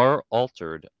 were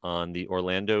altered on the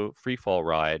Orlando Freefall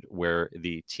ride where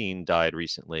the teen died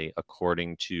recently,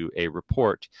 according to a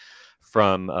report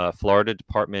from Florida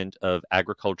Department of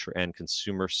Agriculture and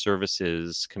Consumer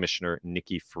Services Commissioner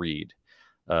Nikki Fried.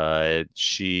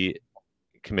 She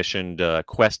commissioned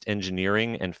Quest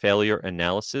Engineering and Failure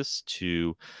Analysis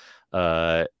to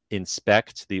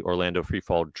inspect the Orlando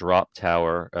Freefall Drop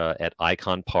Tower at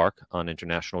Icon Park on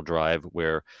International Drive,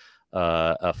 where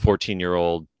a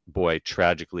 14-year-old boy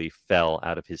tragically fell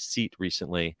out of his seat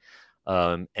recently.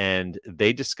 And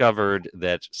they discovered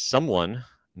that someone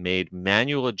made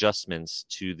manual adjustments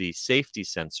to the safety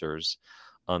sensors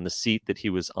on the seat that he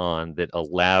was on that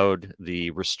allowed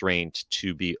the restraint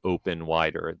to be open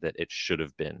wider that it should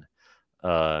have been.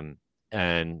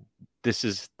 And this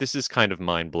is kind of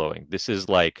mind-blowing. This is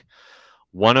like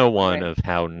 101 of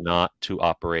how not to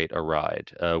operate a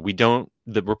ride.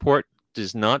 The report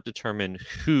does not determine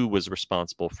who was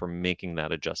responsible for making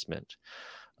that adjustment.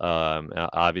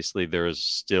 Obviously, there's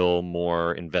still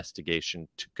more investigation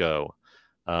to go.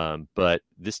 But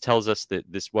this tells us that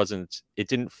it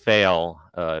didn't fail.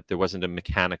 There wasn't a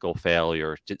mechanical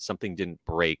failure. Something didn't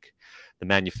break. The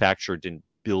manufacturer didn't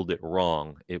build it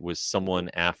wrong. It was someone,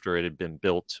 after it had been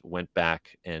built, went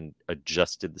back and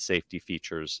adjusted the safety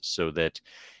features so that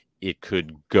it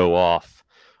could go off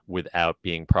without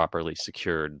being properly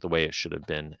secured the way it should have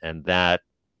been. And that,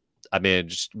 I mean,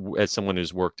 just as someone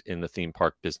who's worked in the theme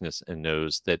park business and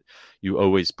knows that you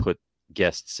always put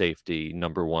guest safety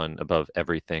number one above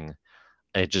everything,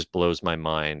 it just blows my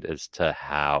mind as to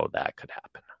how that could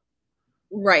happen.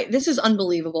 Right. This is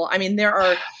unbelievable. I mean, there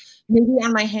are, maybe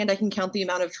on my hand I can count the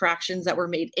amount of attractions that were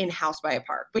made in-house by a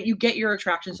park, but you get your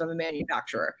attractions from a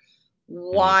manufacturer.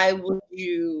 Why would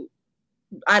you?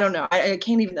 I don't know. I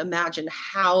can't even imagine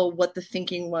what the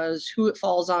thinking was, who it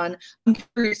falls on. I'm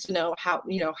curious to know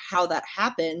how that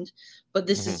happened, but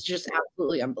this is just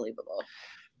absolutely unbelievable.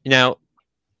 Now,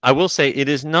 I will say it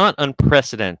is not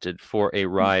unprecedented for a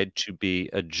ride to be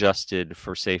adjusted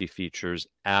for safety features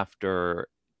after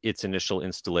its initial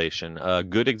installation. A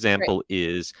good example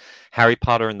is Harry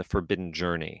Potter and the Forbidden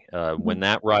Journey. When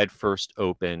that ride first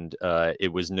opened,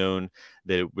 it was known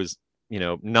that it was,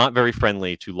 not very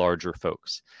friendly to larger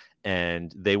folks.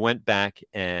 And they went back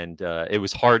and it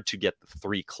was hard to get the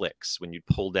 3 clicks when you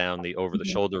pull down the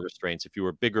over-the-shoulder restraints. If you were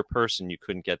a bbigger person, you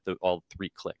couldn't get all 3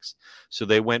 clicks. So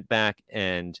they went back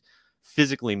and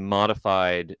physically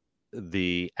modified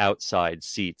the outside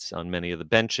seats on many of the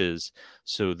benches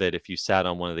so that if you sat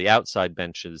on one of the outside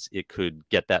benches, it could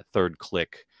get that 3rd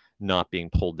click not being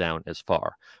pulled down as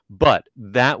far. But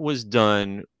that was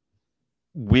done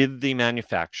with the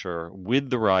manufacturer, with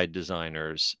the ride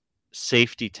designers,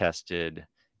 safety tested,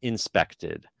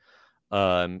 inspected.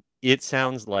 It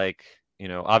sounds like,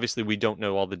 obviously we don't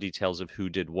know all the details of who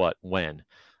did what when,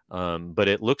 but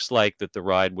it looks like that the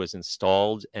ride was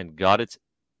installed and got its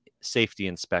safety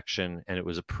inspection and it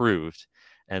was approved,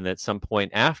 and at some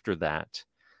point after that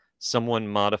someone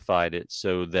modified it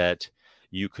so that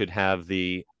you could have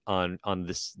these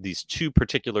 2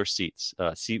 particular seats,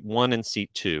 seat 1 and seat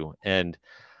 2. And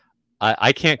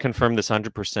I can't confirm this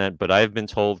 100%, but I've been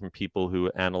told from people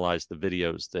who analyzed the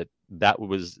videos that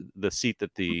was the seat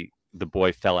that the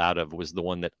boy fell out of was the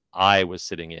one that I was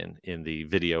sitting in the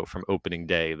video from opening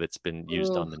day that's been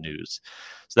used on the news.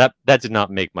 So that did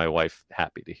not make my wife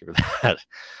happy to hear that.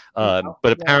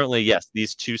 But apparently, yes,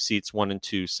 these 2 seats, 1 and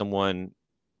 2, someone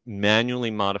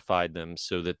manually modified them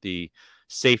so that the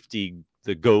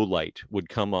go light would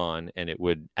come on and it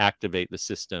would activate the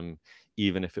system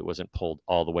even if it wasn't pulled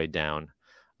all the way down.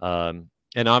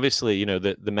 And obviously,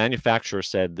 the manufacturer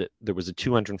said that there was a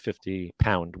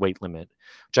 250-pound weight limit,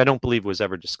 which I don't believe was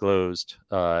ever disclosed.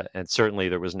 And certainly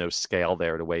there was no scale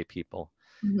there to weigh people.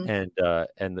 And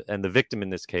the victim in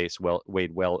this case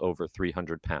weighed well over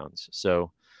 300 pounds.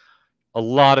 So a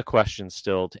lot of questions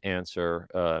still to answer.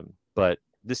 But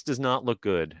this does not look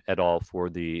good at all for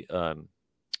the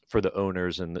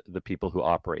owners and the people who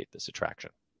operate this attraction.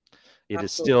 It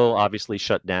is still obviously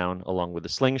shut down, along with the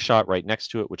Slingshot right next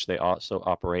to it, which they also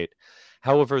operate.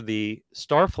 However, the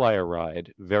Starflyer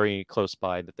ride very close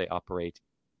by that they operate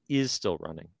is still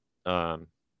running.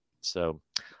 So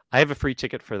I have a free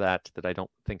ticket for that I don't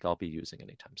think I'll be using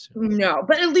anytime soon. No,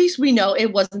 but at least we know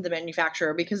it wasn't the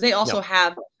manufacturer, because they also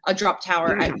have a drop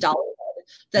tower at Dollywood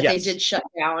that they did shut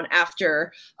down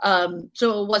after.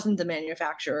 So it wasn't the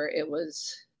manufacturer. It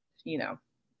was,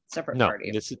 separate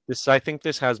party. This I think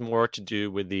this has more to do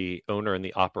with the owner and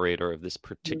the operator of this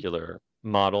particular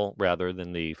model rather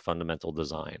than the fundamental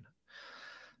design.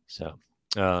 So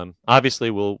obviously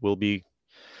we'll be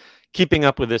keeping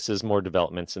up with this as more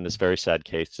developments in this very sad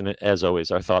case. And as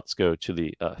always, our thoughts go to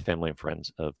the family and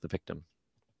friends of the victim.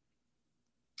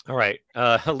 All right,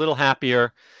 a little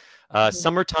happier.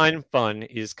 Summertime fun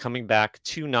is coming back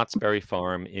to Knott's Berry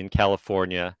Farm in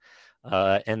California.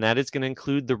 And that is going to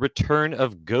include the return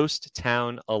of Ghost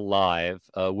Town Alive,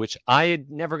 which I had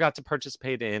never got to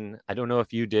participate in. I don't know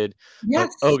if you did,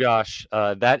 Yes. but oh gosh,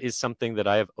 that is something that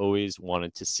I have always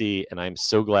wanted to see. And I'm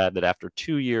so glad that after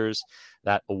 2 years,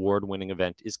 that award-winning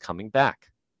event is coming back.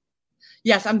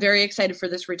 Yes, I'm very excited for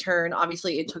this return.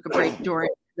 Obviously, it took a break during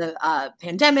the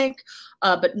pandemic,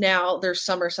 but now their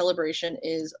summer celebration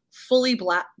is fully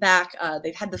back.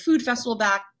 They've had the food festival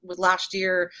back with last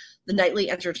year, the nightly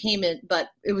entertainment, but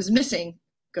it was missing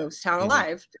Ghost Town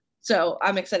Alive. So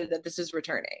I'm excited that this is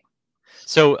returning.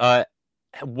 So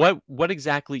what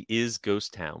exactly is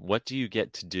Ghost Town? What do you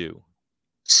get to do?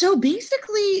 So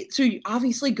basically,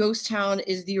 obviously Ghost Town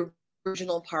is the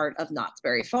original part of Knott's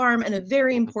Berry Farm, and a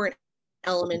very important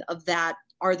element of that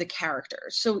are the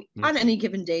characters. So on any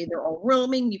given day, they're all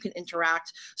roaming, you can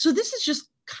interact. So this is just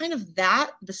kind of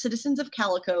the citizens of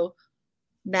Calico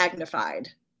magnified.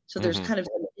 So there's kind of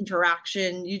an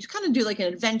interaction. You kind of do like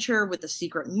an adventure with a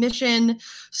secret mission.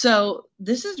 So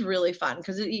this is really fun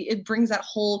because it brings that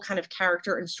whole kind of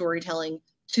character and storytelling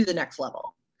to the next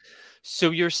level. So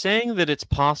you're saying that it's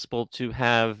possible to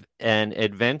have an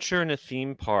adventure in a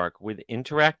theme park with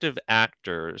interactive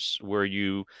actors where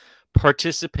you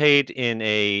participate in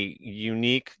a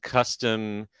unique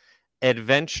custom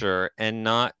adventure and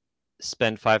not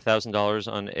spend $5,000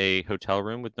 on a hotel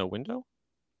room with no window?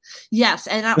 Yes,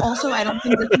 and I don't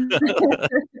think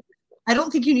I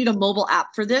don't think you need a mobile app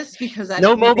for this because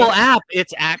no mobile app.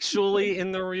 It's actually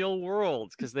in the real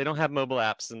world because they don't have mobile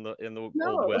apps in the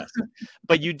Old West.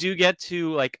 But you do get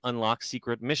to like unlock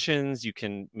secret missions. You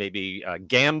can maybe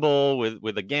gamble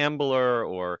with a gambler,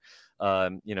 or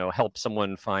help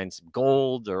someone find some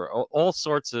gold, or all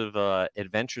sorts of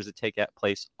adventures that take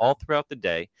place all throughout the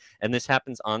day. And this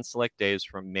happens on select days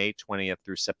from May 20th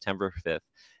through September 5th.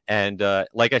 And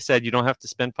like I said, you don't have to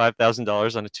spend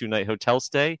 $5,000 on a 2-night hotel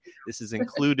stay. This is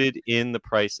included in the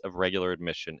price of regular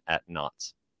admission at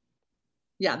Knott's.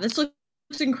 Yeah, this looks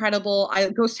incredible.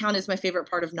 Ghost Town is my favorite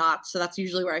part of Knott's, so that's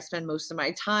usually where I spend most of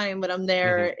my time when I'm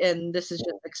there, and this is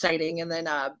just exciting. And then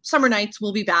Summer Nights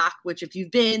will be back, which if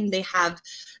you've been,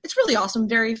 it's really awesome,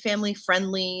 very family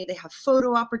friendly. They have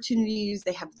photo opportunities,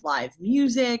 they have live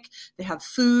music, they have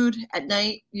food at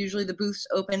night. Usually the booths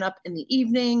open up in the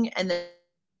evening, and then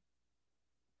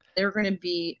they're going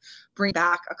to bring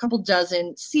back a couple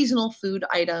dozen seasonal food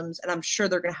items, and I'm sure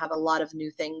they're going to have a lot of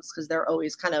new things because they're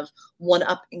always kind of one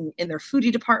up in their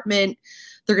foodie department.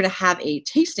 They're going to have a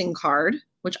tasting card,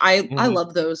 which I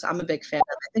love those. I'm a big fan.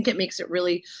 I think it makes it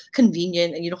really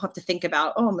convenient, and you don't have to think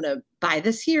about, I'm going to buy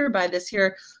this here.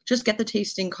 Just get the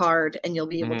tasting card, and you'll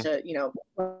be able to,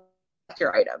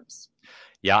 your items.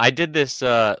 Yeah, I did this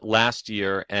last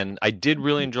year, and I did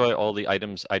really enjoy all the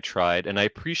items I tried. And I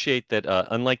appreciate that,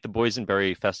 unlike the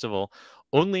Boysenberry Festival,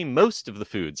 only most of the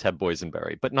foods have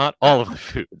boysenberry, but not all of the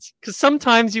foods. Because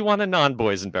sometimes you want a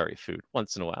non-boysenberry food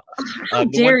once in a while. How the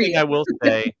dare one thing you? I will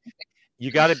say, you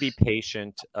got to be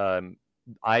patient.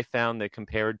 I found that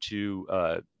compared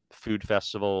to food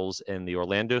festivals and the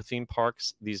Orlando theme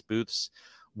parks, these booths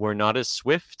were not as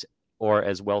swift or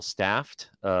as well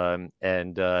staffed,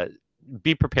 and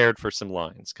be prepared for some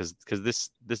lines because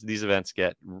these events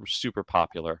get super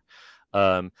popular.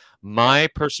 My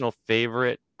personal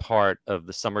favorite part of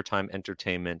the summertime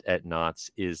entertainment at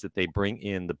Knott's is that they bring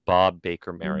in the Bob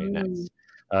Baker marionettes.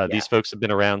 These folks have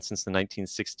been around since the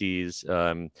 1960s.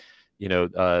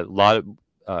 A lot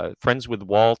of friends with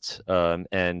Walt,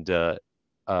 and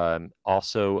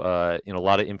also a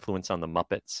lot of influence on the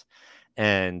Muppets.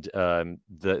 And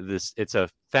it's a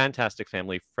fantastic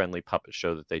family-friendly puppet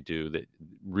show that they do that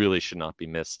really should not be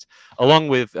missed. Along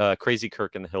with Crazy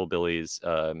Kirk and the Hillbillies,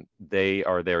 they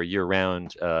are there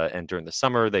year-round, and during the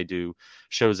summer they do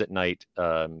shows at night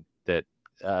that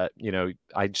you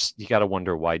got to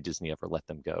wonder why Disney ever let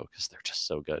them go because they're just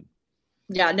so good.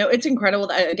 Yeah, no, it's incredible.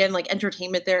 Again, like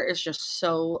entertainment there is just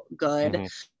so good.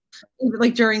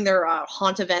 Like during their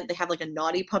haunt event, they have like a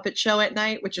naughty puppet show at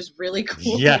night, which is really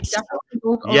cool. Yes,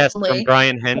 from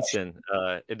Brian Henson.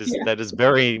 That is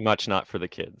very much not for the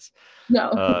kids.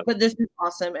 No, but this is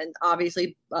awesome, and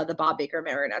obviously the Bob Baker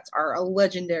Marionettes are a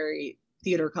legendary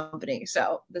theater company,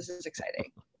 so this is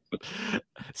exciting.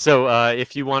 So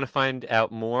if you want to find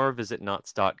out more, visit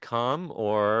Knott's.com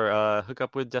or hook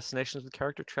up with Destinations with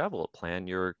Character Travel. Plan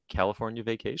your California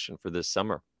vacation for this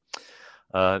summer.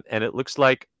 And it looks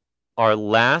like our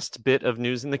last bit of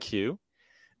news in the queue.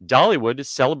 Dollywood is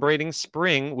celebrating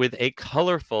spring with a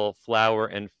colorful flower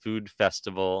and food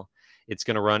festival. It's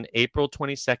going to run April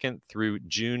 22nd through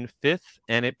June 5th,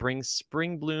 and it brings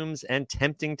spring blooms and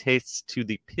tempting tastes to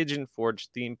the Pigeon Forge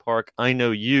theme park. I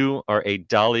know you are a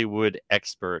Dollywood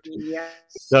expert. Yes.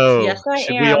 So Yes, I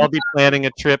should am. we all be planning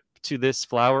a trip to this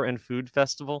flower and food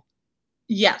festival?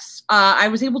 Yes. I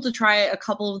was able to try a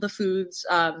couple of the foods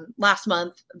last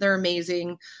month. They're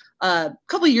amazing. A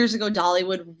couple of years ago,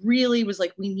 Dollywood really was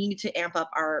like, we need to amp up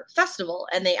our festival.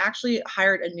 And they actually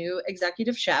hired a new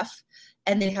executive chef.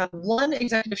 And they have one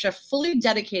executive chef fully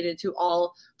dedicated to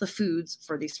all the foods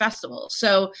for these festivals.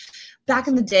 So back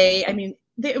in the day, I mean,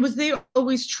 they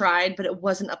always tried, but it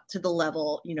wasn't up to the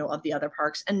level, of the other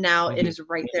parks. And now it is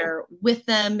right there with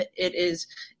them. It is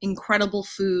incredible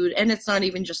food. And it's not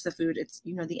even just the food. It's,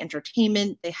 the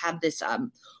entertainment. They have this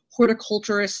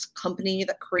horticulturist company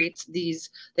that creates these,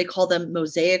 they call them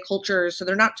mosaic cultures. So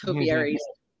they're not topiaries.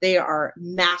 They are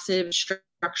massive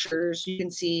structures. You can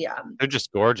see they're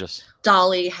just gorgeous.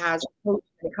 Dolly has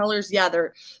colors. Yeah,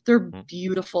 they're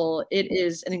beautiful. It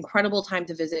is an incredible time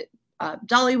to visit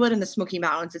Dollywood and the Smoky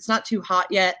Mountains. It's not too hot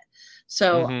yet.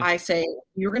 So I say,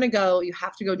 you're going to go, you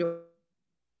have to go to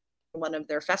one of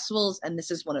their festivals, and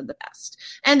this is one of the best.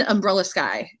 And Umbrella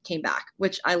Sky came back,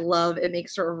 which I love. It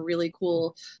makes her a really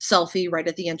cool selfie right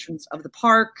at the entrance of the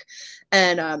park.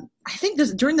 And I think it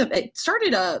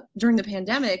started during the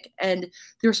pandemic, and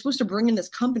they were supposed to bring in this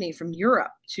company from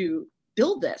Europe to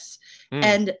build this,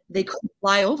 and they couldn't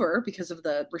fly over because of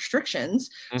the restrictions.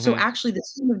 So actually the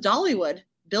team of Dollywood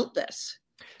built this.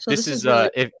 So this is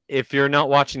really... if you're not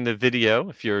watching the video,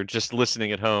 if you're just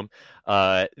listening at home,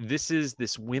 this is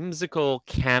this whimsical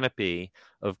canopy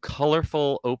of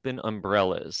colorful open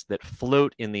umbrellas that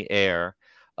float in the air.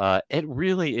 It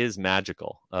really is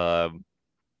magical.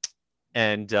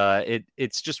 And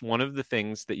it's just one of the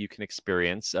things that you can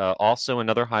experience. Also,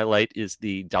 another highlight is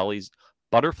the Dolly's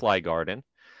Butterfly Garden,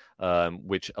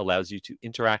 which allows you to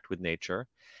interact with nature.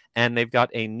 And they've got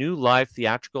a new live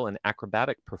theatrical and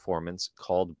acrobatic performance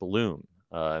called Bloom.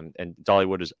 And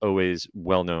Dollywood is always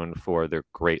well known for their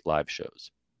great live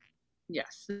shows.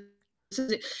 Yes.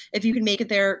 If you can make it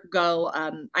there, go.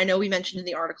 I know we mentioned in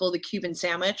the article the Cuban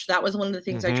sandwich. That was one of the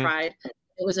things I tried.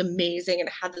 It was amazing. And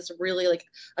it had this really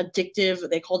addictive,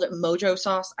 they called it mojo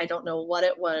sauce. I don't know what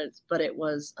it was, but it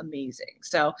was amazing.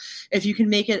 So if you can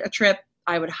make it a trip,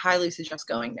 I would highly suggest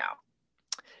going now.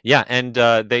 Yeah, and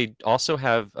they also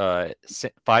have 5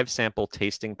 sample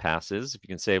tasting passes. If you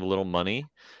can save a little money,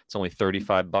 it's only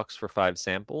 $35 for 5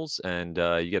 samples, and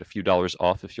you get a few dollars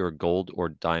off if you're a gold or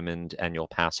diamond annual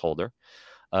pass holder.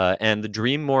 And the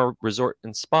Dreammore Resort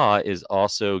and Spa is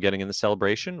also getting in the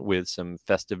celebration with some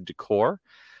festive decor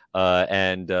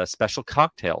and special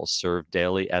cocktails served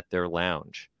daily at their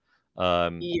lounge.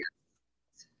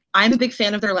 I'm a big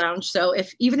fan of their lounge. So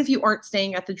even if you aren't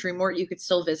staying at the Dreammore, you could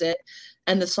still visit.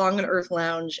 And the Song and Earth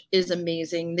Lounge is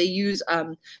amazing. They use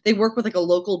they work with a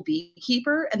local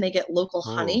beekeeper, and they get local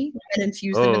honey and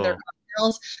infuse them in their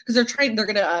cocktails, because they're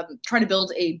going to try to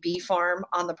build a bee farm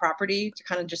on the property to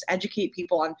kind of just educate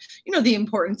people on the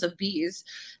importance of bees.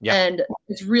 Yeah. And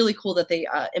it's really cool that they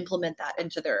implement that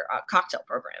into their cocktail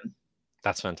program.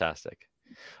 That's fantastic.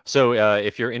 So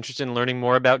if you're interested in learning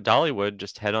more about Dollywood,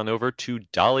 just head on over to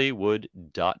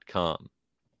Dollywood.com.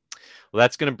 Well,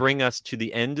 that's going to bring us to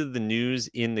the end of the news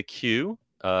in the queue.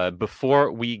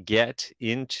 Before we get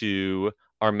into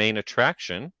our main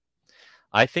attraction,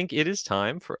 I think it is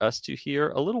time for us to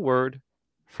hear a little word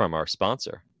from our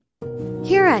sponsor.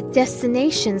 Here at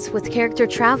Destinations with Character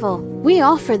Travel, we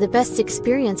offer the best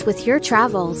experience with your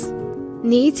travels.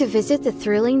 Need to visit the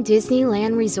thrilling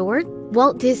Disneyland Resort?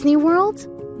 Walt Disney World?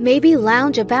 Maybe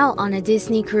lounge about on a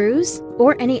Disney cruise?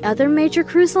 Or any other major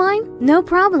cruise line? No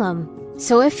problem.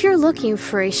 So if you're looking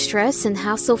for a stress and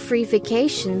hassle-free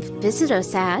vacation, visit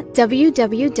us at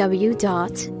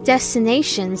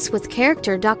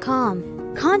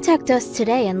www.destinationswithcharacter.com. Contact us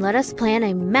today and let us plan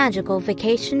a magical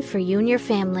vacation for you and your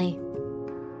family.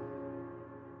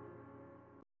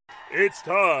 It's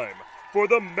time for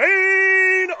the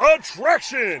main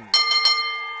attraction!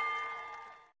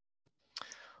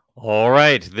 All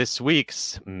right, this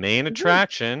week's main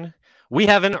attraction, we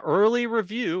have an early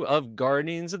review of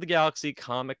Guardians of the Galaxy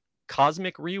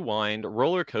Cosmic Rewind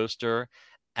roller coaster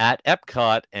at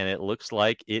Epcot, and it looks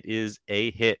like it is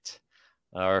a hit.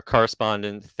 Our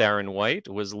correspondent Theron White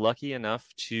was lucky enough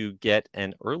to get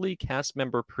an early cast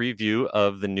member preview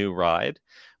of the new ride,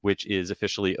 which is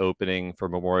officially opening for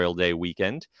Memorial Day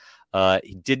weekend.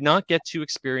 He did not get to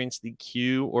experience the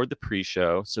queue or the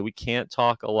pre-show, so we can't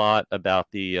talk a lot about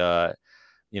the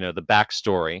the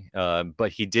backstory.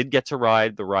 But he did get to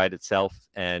ride the ride itself,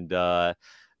 and no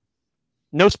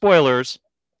spoilers,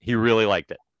 he really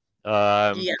liked it.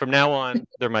 Yeah. From now on,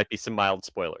 there might be some mild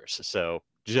spoilers. So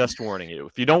just warning you.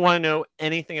 If you don't want to know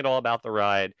anything at all about the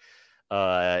ride,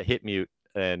 hit mute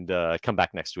and come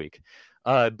back next week.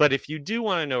 But if you do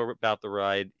want to know about the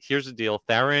ride, here's the deal.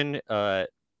 Theron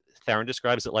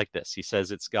describes it like this. He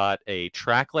says it's got a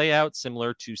track layout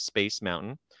similar to Space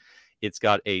Mountain. It's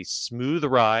got a smooth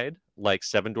ride like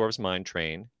Seven Dwarfs Mine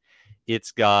Train.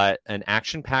 It's got an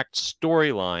action-packed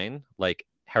storyline like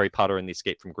Harry Potter and the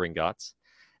Escape from Gringotts.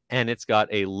 And it's got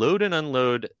a load and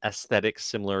unload aesthetic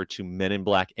similar to Men in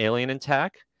Black Alien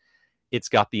Attack. It's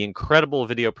got the incredible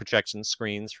video projection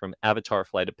screens from Avatar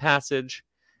Flight of Passage.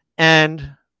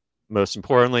 And most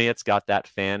importantly, it's got that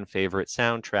fan favorite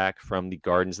soundtrack from the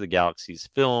Guardians of the Galaxy's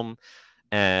film,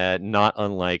 not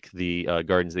unlike the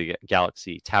Guardians of the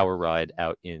Galaxy Tower ride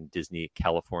out in Disney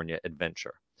California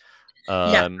Adventure.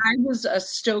 Yeah, I was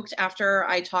stoked after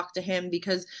I talked to him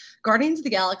because Guardians of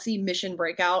the Galaxy Mission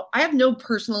Breakout, I have no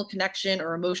personal connection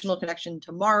or emotional connection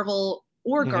to Marvel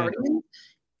or Guardians.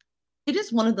 It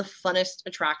is one of the funnest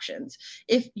attractions.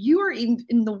 If you are in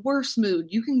the worst mood,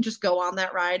 you can just go on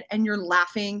that ride and you're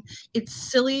laughing. It's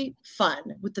silly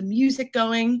fun with the music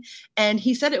going. And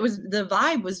he said the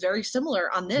vibe was very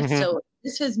similar on this. So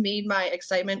this has made my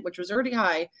excitement, which was already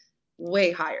high,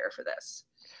 way higher for this.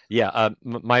 Yeah,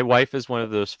 my wife is one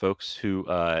of those folks who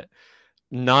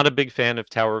not a big fan of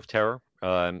Tower of Terror.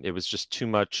 It was just too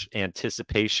much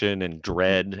anticipation and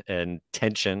dread and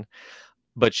tension.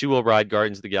 But she will ride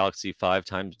Guardians of the Galaxy 5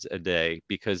 times a day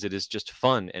because it is just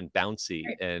fun and bouncy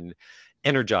and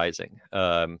energizing.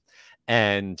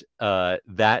 And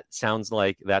that sounds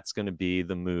like that's going to be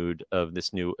the mood of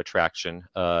this new attraction.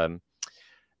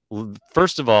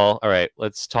 First of all right,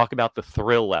 let's talk about the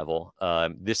thrill level.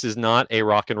 This is not a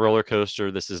rock and roller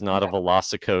coaster. This is not a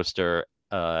Velocicoaster.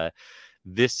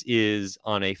 This is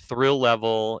on a thrill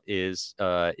level.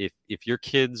 If your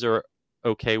kids are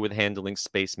okay with handling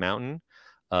Space Mountain,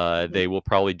 they will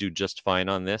probably do just fine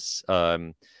on this.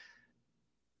 Theron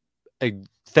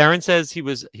says he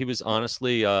was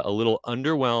honestly a little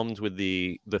underwhelmed with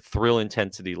the thrill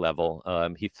intensity level.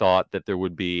 He thought that there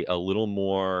would be a little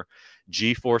more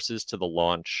G-forces to the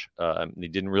launch. He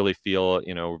didn't really feel,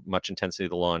 much intensity to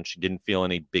the launch. He didn't feel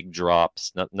any big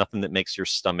drops. Nothing that makes your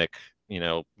stomach,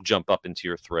 jump up into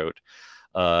your throat.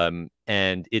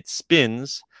 And it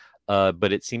spins,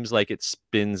 but it seems like it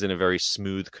spins in a very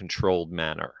smooth, controlled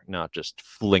manner, not just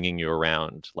flinging you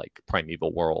around like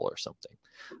Primeval Whirl or something.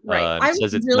 Right.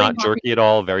 Says it's really not jerky at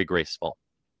all, very graceful.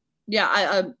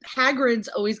 Yeah, Hagrid's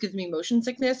always gives me motion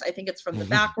sickness. I think it's from the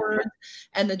backwards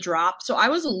and the drop. So I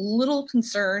was a little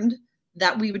concerned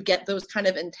that we would get those kind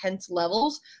of intense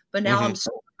levels. But now I'm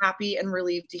so happy and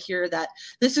relieved to hear that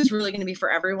this is really going to be for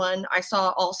everyone. I saw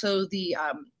also the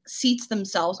seats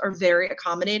themselves are very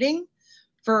accommodating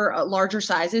for larger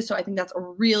sizes. So I think that's a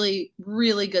really,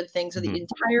 really good thing. So the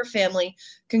entire family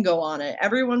can go on it.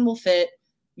 Everyone will fit.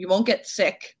 You won't get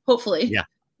sick, hopefully. Yeah.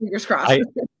 Fingers crossed.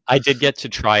 I did get to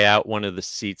try out one of the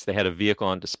seats. They had a vehicle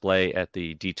on display at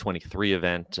the D23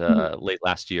 event late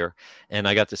last year, and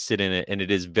I got to sit in it, and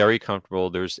it is very comfortable.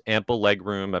 There's ample leg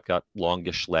room. I've got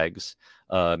longish legs.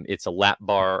 It's a lap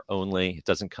bar only. It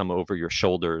doesn't come over your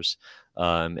shoulders,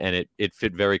 and it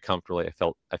fit very comfortably.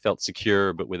 I felt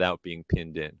secure, but without being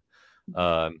pinned in.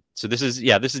 So this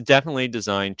is definitely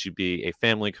designed to be a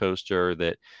family coaster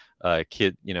that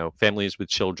families with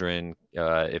children,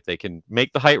 if they can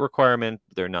make the height requirement,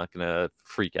 they're not going to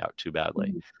freak out too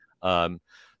badly.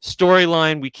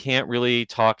 Storyline, we can't really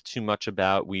talk too much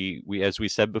about. We as we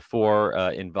said before,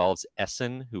 involves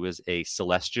Essen, who is a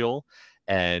celestial,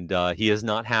 and he is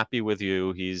not happy with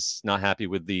you. He's not happy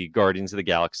with the Guardians of the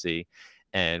Galaxy.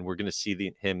 And we're going to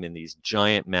see him in these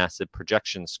giant, massive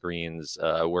projection screens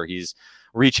where he's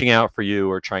reaching out for you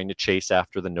or trying to chase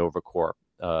after the Nova Corps.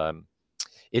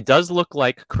 It does look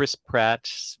like Chris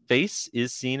Pratt's face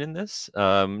is seen in this.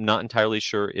 Not entirely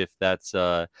sure if that's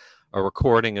a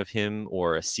recording of him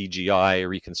or a CGI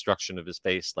reconstruction of his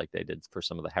face like they did for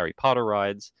some of the Harry Potter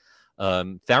rides.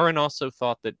 Theron also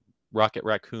thought that Rocket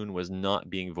Raccoon was not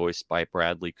being voiced by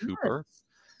Bradley Cooper,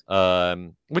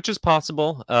 which is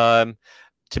possible.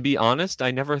 To be honest,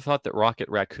 I never thought that Rocket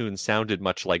Raccoon sounded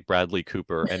much like Bradley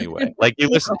Cooper anyway. Like you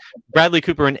listen, Bradley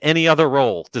Cooper in any other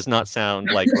role does not sound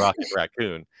like Rocket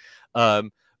Raccoon.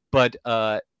 But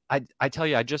I tell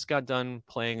you, I just got done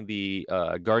playing the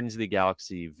Guardians of the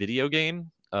Galaxy video game,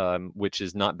 which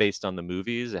is not based on the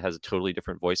movies. It has a totally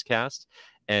different voice cast.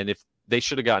 And if they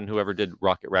should have gotten whoever did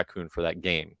Rocket Raccoon for that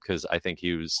game, because I think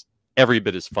he was every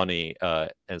bit as funny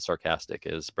and sarcastic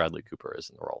as Bradley Cooper is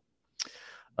in the role.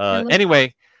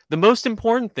 Anyway, the most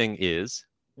important thing is,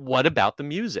 what about the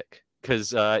music?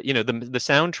 because the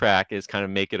soundtrack is kind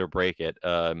of make it or break it.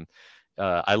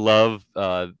 I love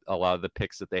a lot of the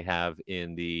picks that they have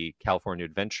in the California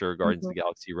Adventure Guardians of the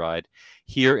Galaxy ride.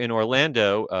 Here in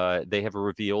Orlando, they have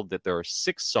revealed that there are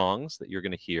 6 songs that you're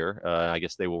going to hear. I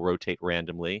guess they will rotate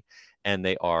randomly, and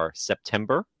they are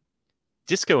September,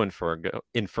 Disco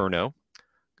Inferno,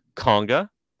 Conga,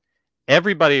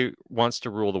 Everybody Wants to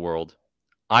Rule the World,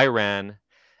 I Ran,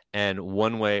 and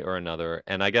One Way or Another.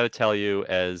 And I got to tell you,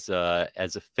 as a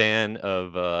fan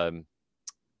of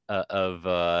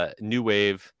new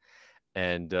wave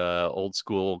and old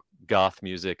school goth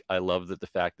music, I love the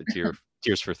fact that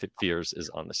Tears for Fears is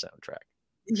on the soundtrack.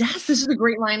 Yes, this is a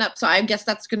great lineup. So I guess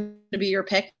that's going to be your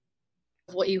pick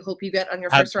of what you hope you get on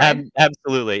your first ride.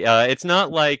 Absolutely. It's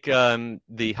not like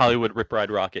the Hollywood Rip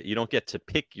Ride Rocket. You don't get to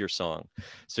pick your song,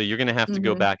 so you're going to have to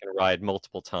go back and ride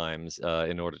multiple times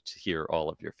in order to hear all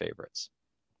of your favorites.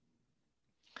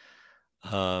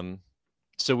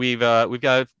 So we've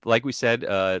got, like we said,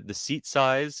 the seat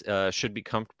size should be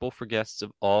comfortable for guests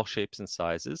of all shapes and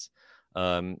sizes,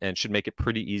 and should make it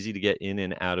pretty easy to get in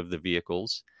and out of the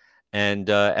vehicles. And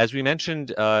as we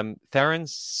mentioned, Theron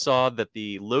saw that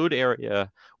the load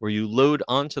area where you load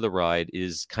onto the ride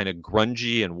is kind of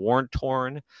grungy and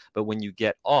worn-torn, but when you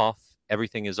get off,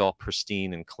 everything is all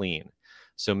pristine and clean.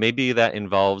 So maybe that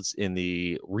involves in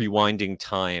the rewinding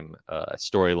time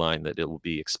storyline that it will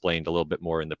be explained a little bit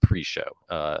more in the pre-show.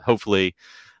 Hopefully,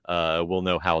 we'll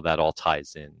know how that all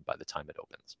ties in by the time it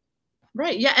opens.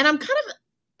 Right. Yeah. And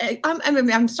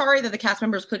I'm sorry that the cast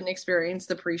members couldn't experience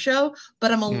the pre-show,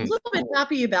 but I'm a little bit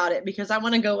happy about it because I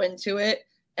want to go into it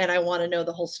and I want to know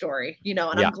the whole story, and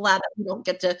I'm glad that we don't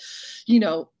get to,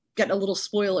 get a little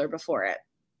spoiler before it.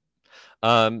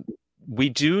 We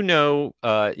do know,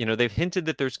 they've hinted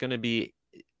that there's going to be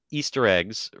Easter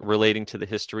eggs relating to the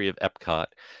history of Epcot.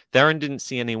 Theron didn't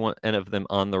see any of them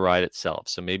on the ride itself,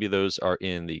 so maybe those are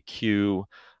in the queue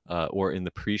or in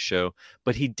the pre-show.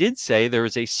 But he did say there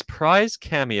is a surprise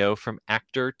cameo from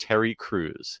actor Terry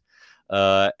Crews,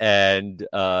 and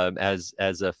as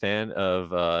a fan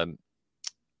of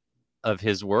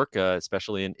his work,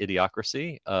 especially in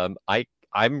Idiocracy,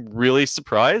 I'm really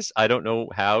surprised. I don't know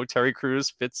how Terry Crews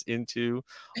fits into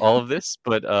all of this,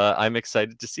 but I'm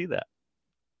excited to see that.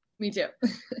 Me too.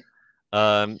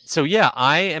 So yeah,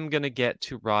 I am going to get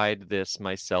to ride this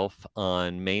myself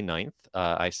on May 9th.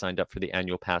 I signed up for the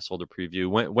annual pass holder preview.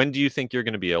 When do you think you're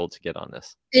going to be able to get on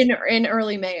this? In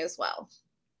early May as well.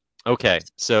 Okay.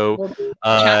 So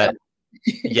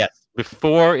yes,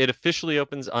 before it officially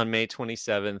opens on May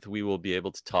 27th, we will be able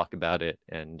to talk about it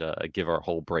and give our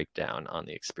whole breakdown on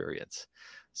the experience.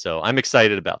 So I'm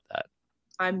excited about that.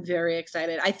 I'm very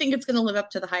excited. I think it's going to live up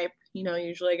to the hype.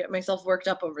 Usually I get myself worked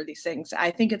up over these things.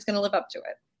 I think it's going to live up to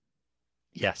it.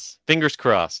 Yes. Fingers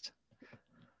crossed.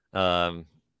 All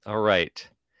right.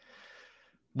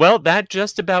 Well, that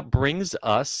just about brings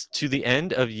us to the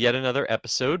end of yet another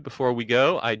episode. Before we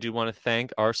go, I do want to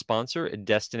thank our sponsor,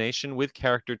 Destination with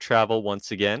Character Travel,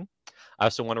 once again. I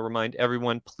also want to remind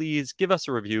everyone, please give us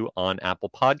a review on Apple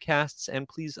Podcasts and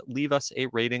please leave us a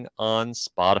rating on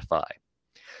Spotify.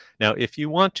 Now, if you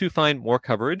want to find more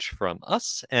coverage from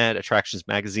us and Attractions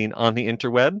Magazine on the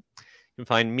interweb, you can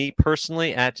find me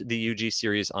personally at the UG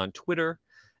Series on Twitter,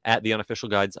 at The Unofficial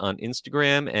Guides on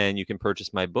Instagram, and you can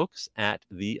purchase my books at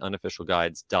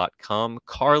theunofficialguides.com.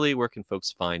 Carly, where can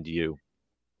folks find you?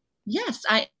 Yes,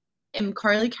 I am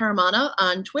Carly Caramana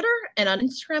on Twitter, and on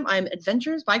Instagram, I'm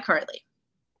Adventures by Carly.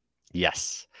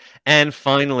 Yes. And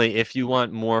finally, if you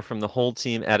want more from the whole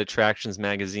team at Attractions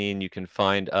Magazine, you can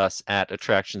find us at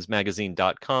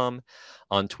attractionsmagazine.com,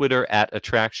 on Twitter at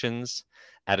Attractions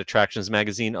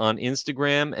Magazine on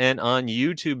Instagram, and on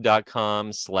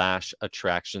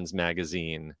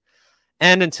youtube.com/attractionsmagazine.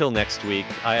 And until next week,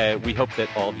 we hope that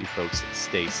all of you folks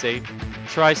stay safe,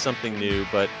 try something new,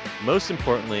 but most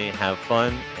importantly, have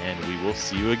fun, and we will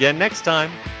see you again next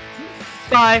time.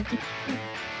 Bye.